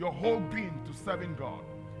your whole being to serving God,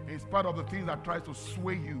 in spite of the things that tries to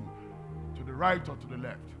sway you to the right or to the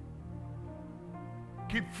left.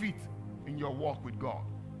 Keep fit in your walk with God.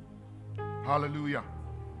 Hallelujah.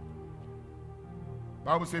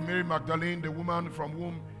 Bible says Mary Magdalene, the woman from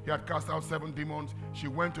whom he had cast out 7 demons, she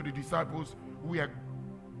went to the disciples who were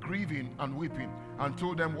grieving and weeping and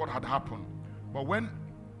told them what had happened. But when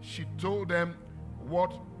she told them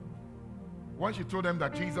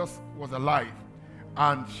that Jesus was alive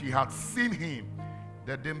and she had seen him,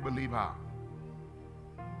 they didn't believe her.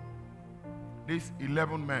 These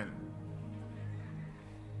 11 men,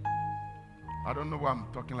 I don't know why I'm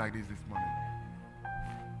talking like this morning.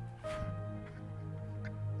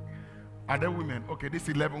 Are there women? Okay, these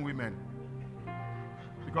 11 women.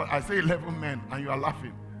 Because I say 11 men and you are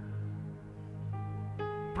laughing.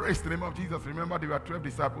 Praise the name of Jesus. Remember, there were 12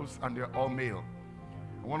 disciples and they were all male.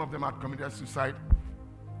 One of them had committed suicide.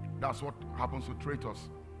 That's what happens to traitors.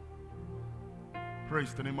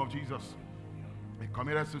 Praise the name of Jesus. He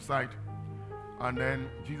committed suicide. And then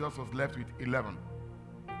Jesus was left with 11.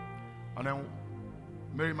 And then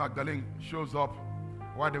Mary Magdalene shows up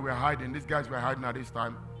while they were hiding. These guys were hiding at this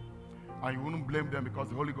time. And you wouldn't blame them because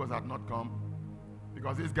the Holy Ghost had not come.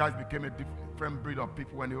 Because these guys became a different breed of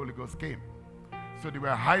people when the Holy Ghost came. So they were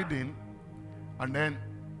hiding. And then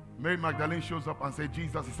Mary Magdalene shows up and says,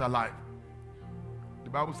 Jesus is alive. The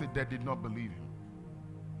Bible said they did not believe him.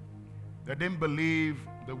 They didn't believe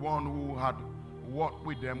the one who had walked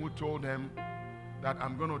with them, who told them that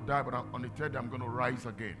I'm going to die, but on the third day I'm going to rise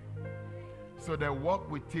again. So they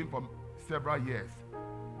walked with him for several years,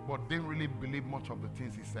 but didn't really believe much of the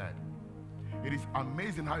things he said. It is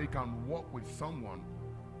amazing how you can walk with someone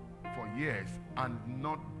for years and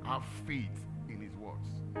not have faith in his words.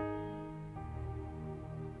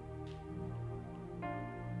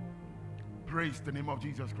 Praise the name of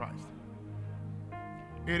Jesus Christ.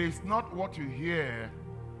 It is not what you hear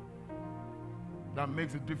that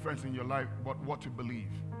makes a difference in your life, but what you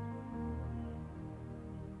believe.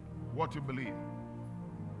 What you believe.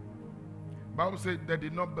 The Bible said they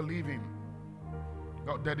did not believe him.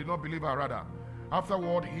 They did not believe her, rather.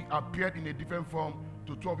 Afterward, he appeared in a different form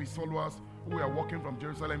to 2 of his followers who were walking from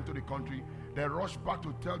Jerusalem to the country. They rushed back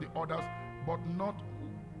to tell the others, but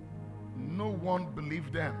no one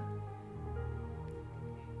believed them.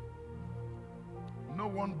 no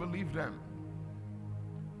one believed them.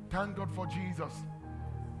 Thank God for Jesus.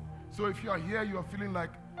 So if you are here, you are feeling like,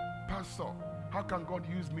 Pastor, how can God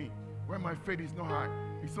use me when my faith is not high?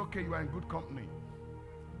 It's okay, you are in good company.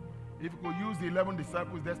 If you could use the 11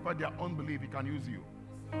 disciples despite their unbelief, he can use you.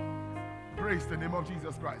 Praise the name of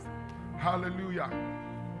Jesus Christ. Hallelujah.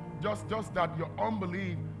 Just that your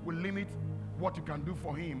unbelief will limit what you can do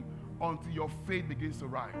for him until your faith begins to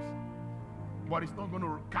rise. But it's not going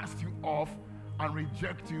to cast you off and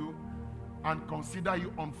reject you and consider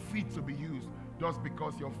you unfit to be used just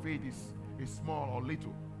because your faith is small or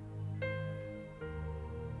little.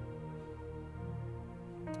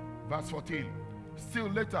 Verse 14. Still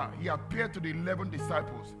later, he appeared to the 11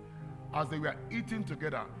 disciples as they were eating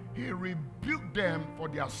together. He rebuked them for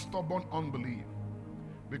their stubborn unbelief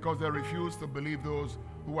because they refused to believe those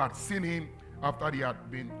who had seen him after he had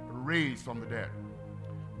been raised from the dead.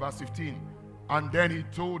 Verse 15. And then he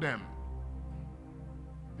told them,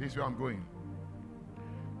 this is where I'm going.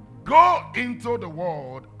 Go into the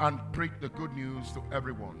world and preach the good news to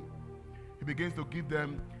everyone. He begins to give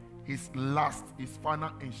them his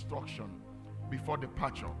final instruction before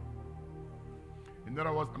departure. In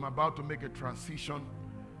other words, I'm about to make a transition,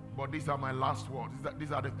 but these are my last words.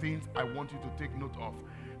 These are the things I want you to take note of.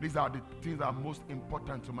 These are the things that are most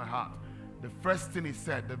important to my heart. The first thing he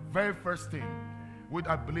said, the very first thing, which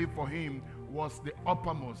I believe for him was the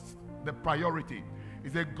uppermost, the priority. He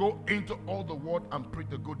said, go into all the world and preach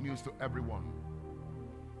the good news to everyone.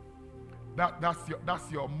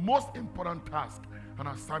 That's your most important task and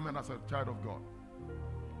assignment as a child of God.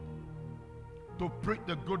 To preach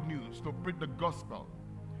the good news, to preach the gospel,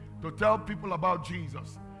 to tell people about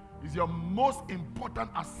Jesus is your most important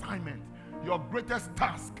assignment, your greatest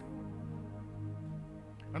task.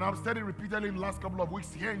 And I've said it repeatedly in the last couple of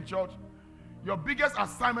weeks here in church. Your biggest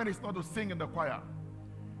assignment is not to sing in the choir.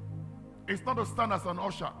 It's not to stand as an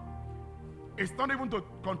usher. It's not even to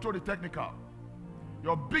control the technical.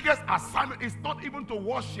 Your biggest assignment is not even to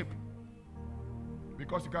worship,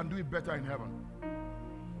 because you can do it better in heaven.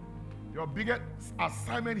 Your biggest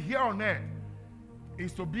assignment here on earth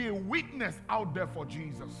is to be a witness out there for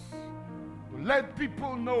Jesus. To let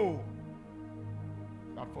people know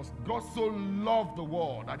that for God so loved the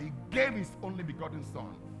world that he gave his only begotten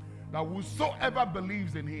Son, that whosoever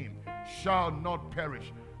believes in him shall not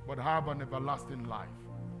perish but have an everlasting life.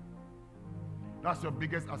 That's your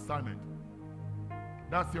biggest assignment.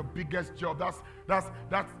 That's your biggest job. That's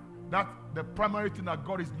the primary thing that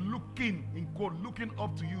God is looking, in quote, looking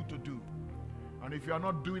up to you to do. And if you are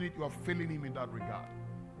not doing it, you are failing him in that regard.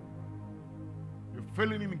 You're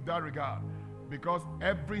failing him in that regard, because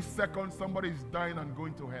every second somebody is dying and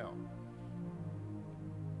going to hell.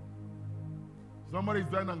 Somebody is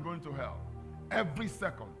dying and going to hell. Every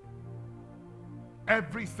second.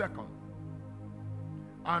 Every second.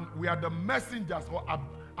 And we are the messengers or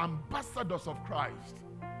ambassadors of Christ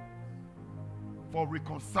for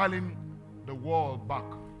reconciling the world back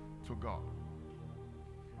to God.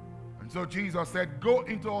 And so Jesus said, go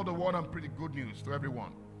into all the world and preach good news to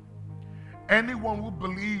everyone. Anyone who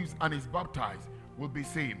believes and is baptized will be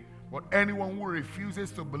saved, but anyone who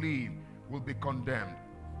refuses to believe will be condemned.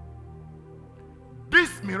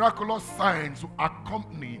 These miraculous signs will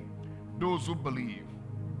accompany those who believe.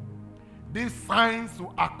 These signs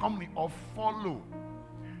will accompany or follow.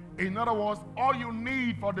 In other words, all you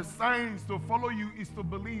need for the signs to follow you is to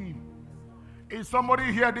believe. Is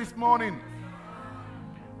somebody here this morning?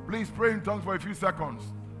 Please pray in tongues for a few seconds.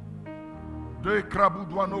 De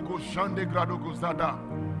krabudwanoko shande gradoko zada.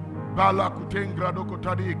 Bala kuten gradoko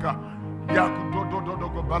tadika.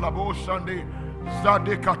 Yakudododogo balabo shande.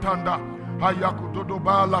 Zade katanda. Hayakudodo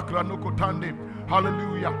bala kranoko tande.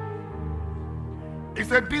 Hallelujah. He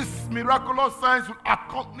said these miraculous signs will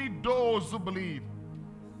accompany those who believe.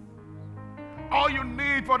 All you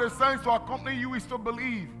need for the signs to accompany you is to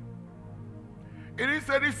believe. It didn't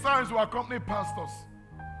say these signs will accompany pastors.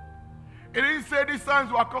 It didn't say these signs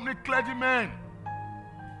will accompany clergymen.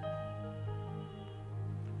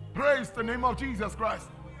 Praise the name of Jesus Christ.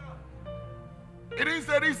 It didn't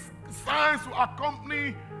say these signs will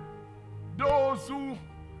accompany those who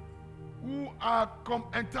are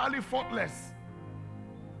entirely faultless.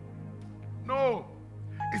 No.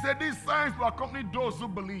 It said these signs will accompany those who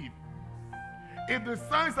believe. If the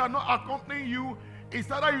signs are not accompanying you, it's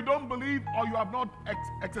either you don't believe or you have not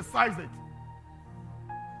exercised it.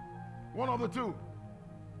 One of the two.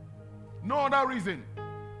 No other reason.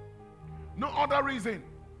 No other reason.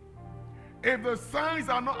 If the signs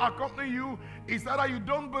are not accompanying you, it's either you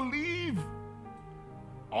don't believe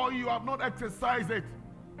or you have not exercised it.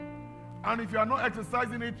 And if you are not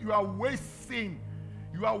exercising it, you are wasting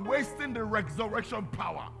You are wasting the resurrection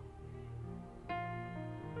power.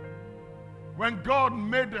 When God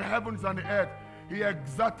made the heavens and the earth, he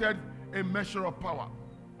exerted a measure of power.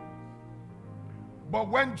 But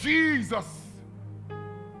when Jesus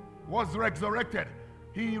was resurrected,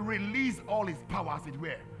 he released all his power, as it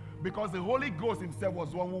were, because the Holy Ghost himself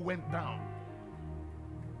was the one who went down.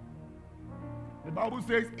 The Bible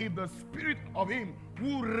says, if the spirit of him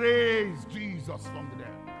who raised Jesus from the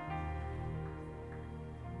dead.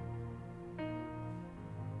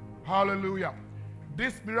 Hallelujah.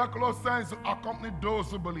 This miraculous signs accompany those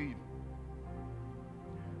who believe.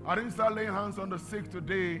 I didn't start laying hands on the sick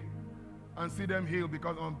today and see them healed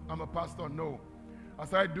because I'm a pastor. No. I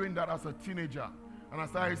started doing that as a teenager, and I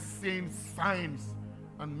started seeing signs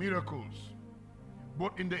and miracles,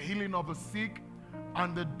 both in the healing of the sick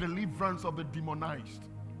and the deliverance of the demonized.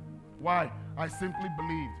 Why? I simply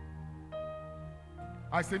believed.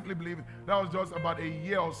 I simply believed. That was just about a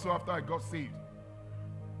year or so after I got saved.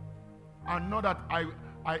 And not that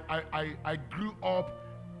I grew up,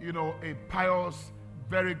 you know, a pious,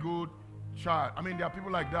 very good child. I mean, there are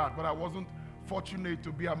people like that, but I wasn't fortunate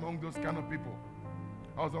to be among those kind of people.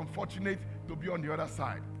 I was unfortunate to be on the other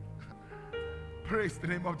side. Praise the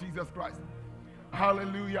name of Jesus Christ.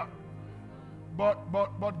 Hallelujah.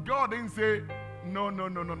 But God didn't say, no,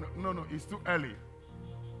 it's too early.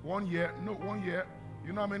 1 year, no, 1 year.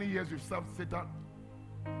 You know how many years you've served Satan?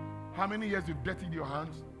 How many years you've dirtied your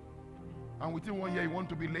hands? And within 1 year, you want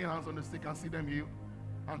to be laying hands on the sick and see them heal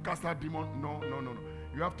and cast out demons? No.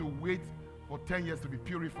 You have to wait for 10 years to be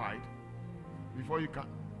purified before you can.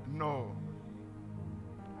 No,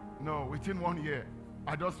 within 1 year.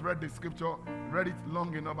 I just read the scripture, read it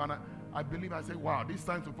long enough, and I believe. I say, wow, these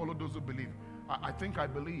signs will follow those who believe. I think I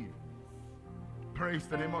believe. Praise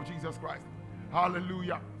the name of Jesus Christ.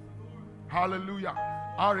 Hallelujah. Hallelujah.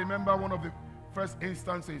 I remember one of the first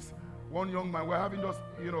instances. One young man, we're having just,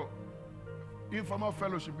 you know, informal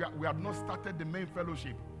fellowship. We had not started the main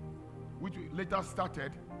fellowship, which we later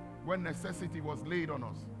started when necessity was laid on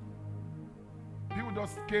us. People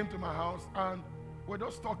just came to my house and we're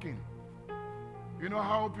just talking. You know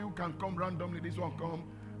how people can come randomly, this one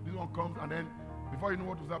comes, and then before you know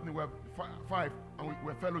what was happening, we're five and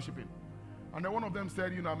we're fellowshipping. And then one of them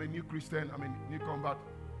said, you know, I'm a new Christian, I'm a new convert.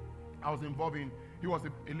 I was involved in, he was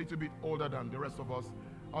a little bit older than the rest of us.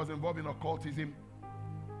 I was involved in occultism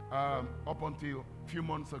up until a few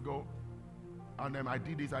months ago. And then I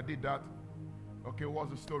did this, I did that. Okay,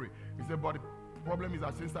 what's the story? He said, but the problem is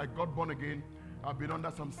that since I got born again, I've been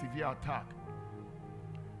under some severe attack.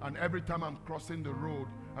 And every time I'm crossing the road,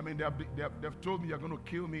 I mean, they've told me you're going to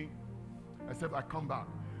kill me except I come back.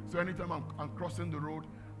 So anytime I'm crossing the road,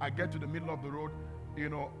 I get to the middle of the road, you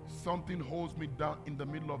know, something holds me down in the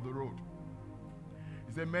middle of the road.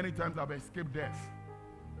 He said, many times I've escaped death.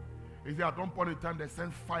 He said, at one point in time, they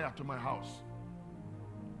sent fire to my house.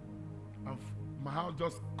 And my house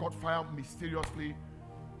just caught fire mysteriously,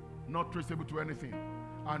 not traceable to anything.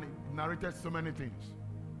 And it narrated so many things.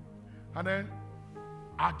 And then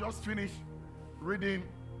I just finished reading,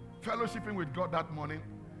 fellowshipping with God that morning,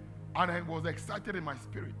 and I was excited in my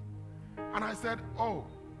spirit. And I said, oh,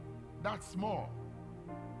 that's small.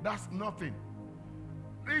 That's nothing.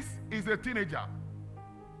 This is a teenager.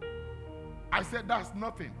 I said, that's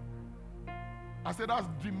nothing. I said, that's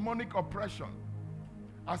demonic oppression.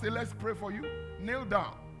 I said, let's pray for you. Kneel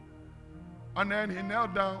down. And then he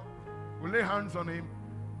knelt down. We lay hands on him.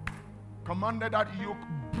 Commanded that yoke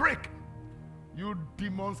break. You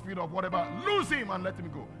demon spirit of whatever. Lose him and let him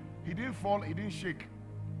go. He didn't fall. He didn't shake.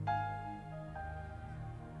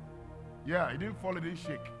 Yeah, he didn't fall. He didn't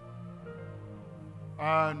shake.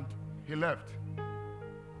 And he left.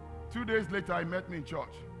 2 days later, he met me in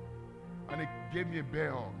church. And he gave me a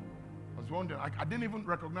bear hug. I was wondering. I didn't even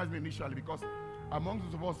recognize me initially because among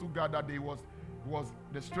those of us who gathered that day was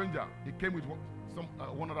the stranger. He came with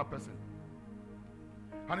one other person.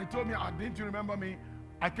 And he told me, didn't you remember me?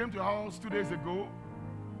 I came to your house 2 days ago.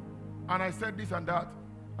 And I said this and that.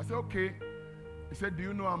 I said, okay. He said, do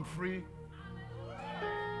you know I'm free?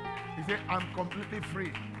 He said, I'm completely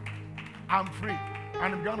free. I'm free.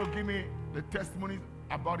 And he's going to give me the testimonies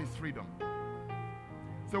about his freedom.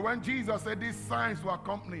 So when Jesus said these signs will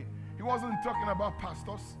accompany, he wasn't talking about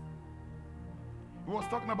pastors. He was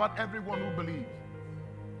talking about everyone who believes.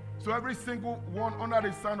 So every single one under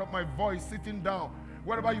the sound of my voice sitting down,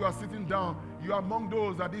 wherever you are sitting down, you are among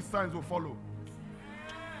those that these signs will follow.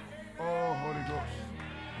 Oh, Holy Ghost.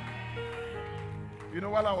 You know,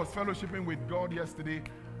 while I was fellowshipping with God yesterday,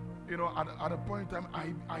 you know, at a point in time,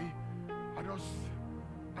 I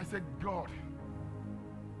said, God,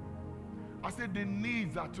 I said, the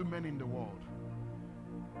needs are too many in the world.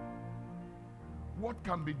 what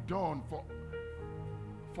can be done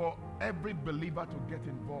for every believer to get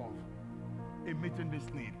involved in meeting this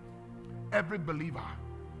need. Every believer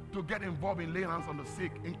to get involved in laying hands on the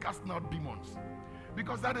sick, in casting out demons.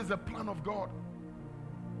 Because that is the plan of God.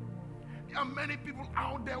 There are many people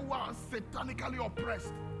out there who are satanically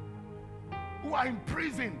oppressed, who are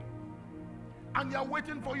imprisoned, and they are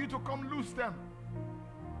waiting for you to come loose them.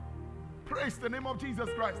 Praise the name of Jesus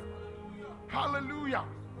Christ. Hallelujah.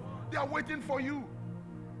 They are waiting for you.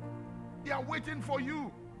 They are waiting for you.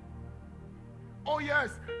 Oh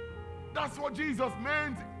yes, that's what Jesus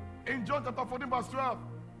meant in John chapter 14 verse 12.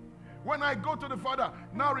 When I go to the Father.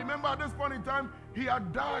 Now remember, at this point in time, he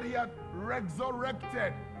had died, he had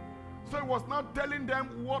resurrected. So he was not telling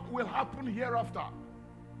them what will happen hereafter.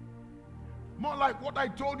 More like what I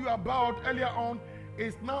told you about earlier on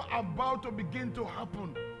is now about to begin to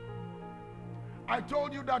happen. I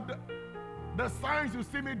told you that the signs you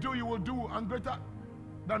see me do, you will do, and greater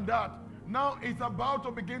than that. Now it's about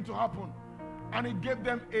to begin to happen. And he gave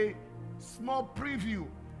them a small preview.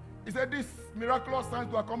 He said, these miraculous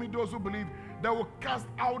signs will accompany those who believe. They will cast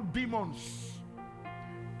out demons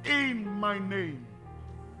in my name.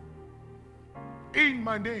 In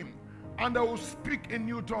my name. And they will speak in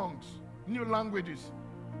new tongues, new languages,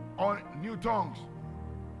 or new tongues.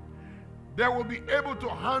 They will be able to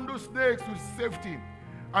handle snakes with safety.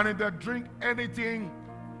 And if they drink anything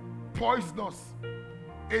poisonous,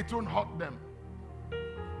 it won't hurt them.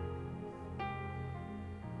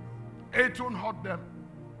 It won't hurt them.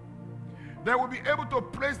 They will be able to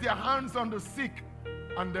place their hands on the sick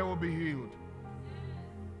and they will be healed.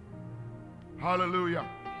 Hallelujah.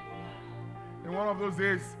 In one of those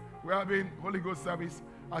days, we're having Holy Ghost service.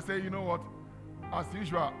 I say, you know what? As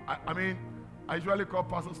usual, I usually call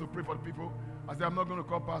pastors to pray for the people. I say, I'm not going to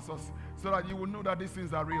call pastors so that you will know that these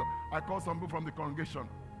things are real. I call some people from the congregation.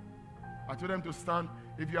 I told them to stand.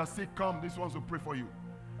 If you are sick, come. These ones will pray for you.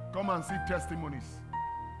 Come and see testimonies.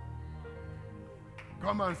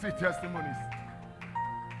 Come and see testimonies.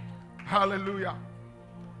 Hallelujah.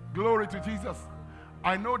 Glory to Jesus.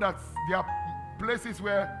 I know that there are places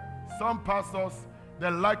where some pastors, they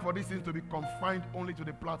like for these things to be confined only to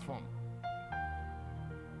the platform.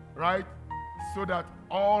 Right? So that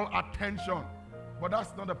all attention. But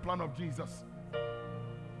that's not the plan of Jesus.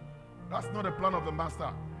 That's not the plan of the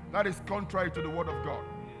Master. That is contrary to the Word of God.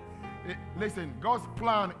 Listen, God's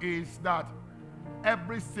plan is that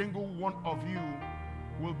every single one of you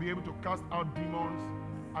will be able to cast out demons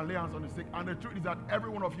and lay hands on the sick. And the truth is that every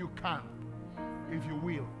one of you can, if you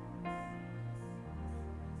will.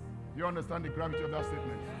 You understand the gravity of that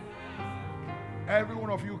statement? Every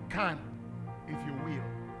one of you can, if you will.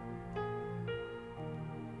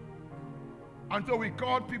 And so we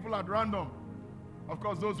called people at random. Of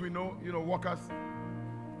course, those we know, workers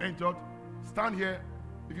in church. Stand here.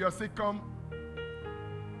 If you are sick, come.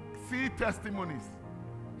 See testimonies.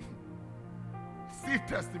 See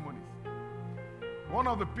testimonies. One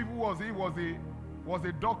of the people was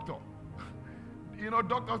a doctor.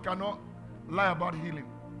 Doctors cannot lie about healing.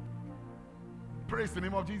 Praise the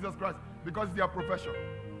name of Jesus Christ, because it's their profession.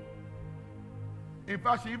 In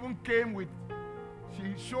fact, she even came with,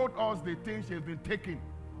 she showed us the things she has been taking.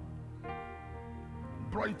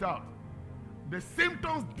 Brought it out. The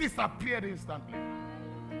symptoms disappeared instantly.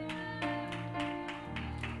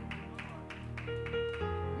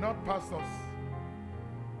 Not pastors.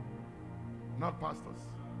 Not pastors.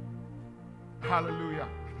 Hallelujah.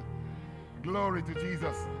 Glory to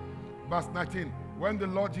Jesus. Verse 19. When the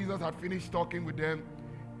Lord Jesus had finished talking with them,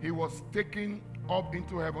 he was taken up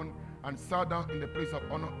into heaven and sat down in the place of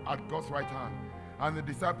honor at God's right hand. And the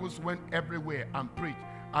disciples went everywhere and preached.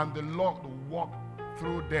 And the Lord walked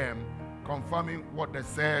through them, confirming what they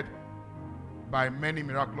said by many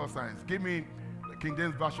miraculous signs. Give me the King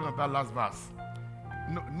James version of that last verse.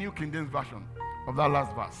 No, New King James version of that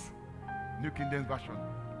last verse. New King James version.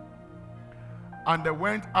 And they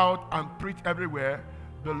went out and preached everywhere,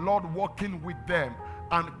 the Lord walking with them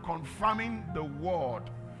and confirming the word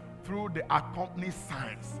through the accompanying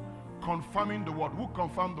signs. Confirming the word. Who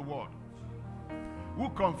confirmed the word? Who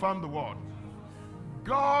confirmed the word?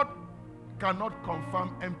 God cannot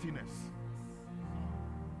confirm emptiness.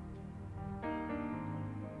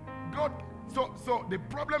 God, so the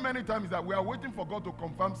problem many times is that we are waiting for God to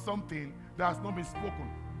confirm something that has not been spoken.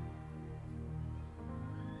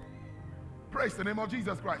 Praise the name of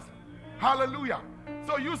Jesus Christ. Hallelujah.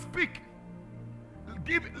 So you speak.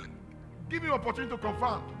 Give him opportunity to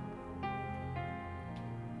confirm.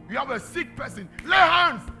 You have a sick person. Lay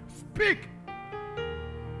hands. Speak.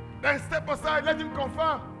 Then step aside. Let him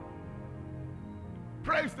confirm.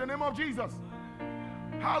 Praise the name of Jesus.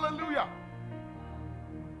 Hallelujah.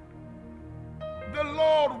 The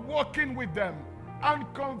Lord working with them and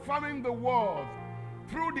confirming the word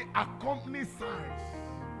through the accompanying signs.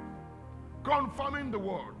 Confirming the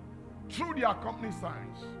word through the accompanying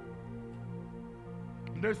signs.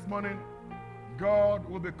 This morning, God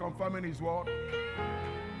will be confirming his word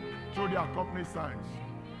through the accompanying signs.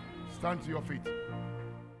 Stand to your feet.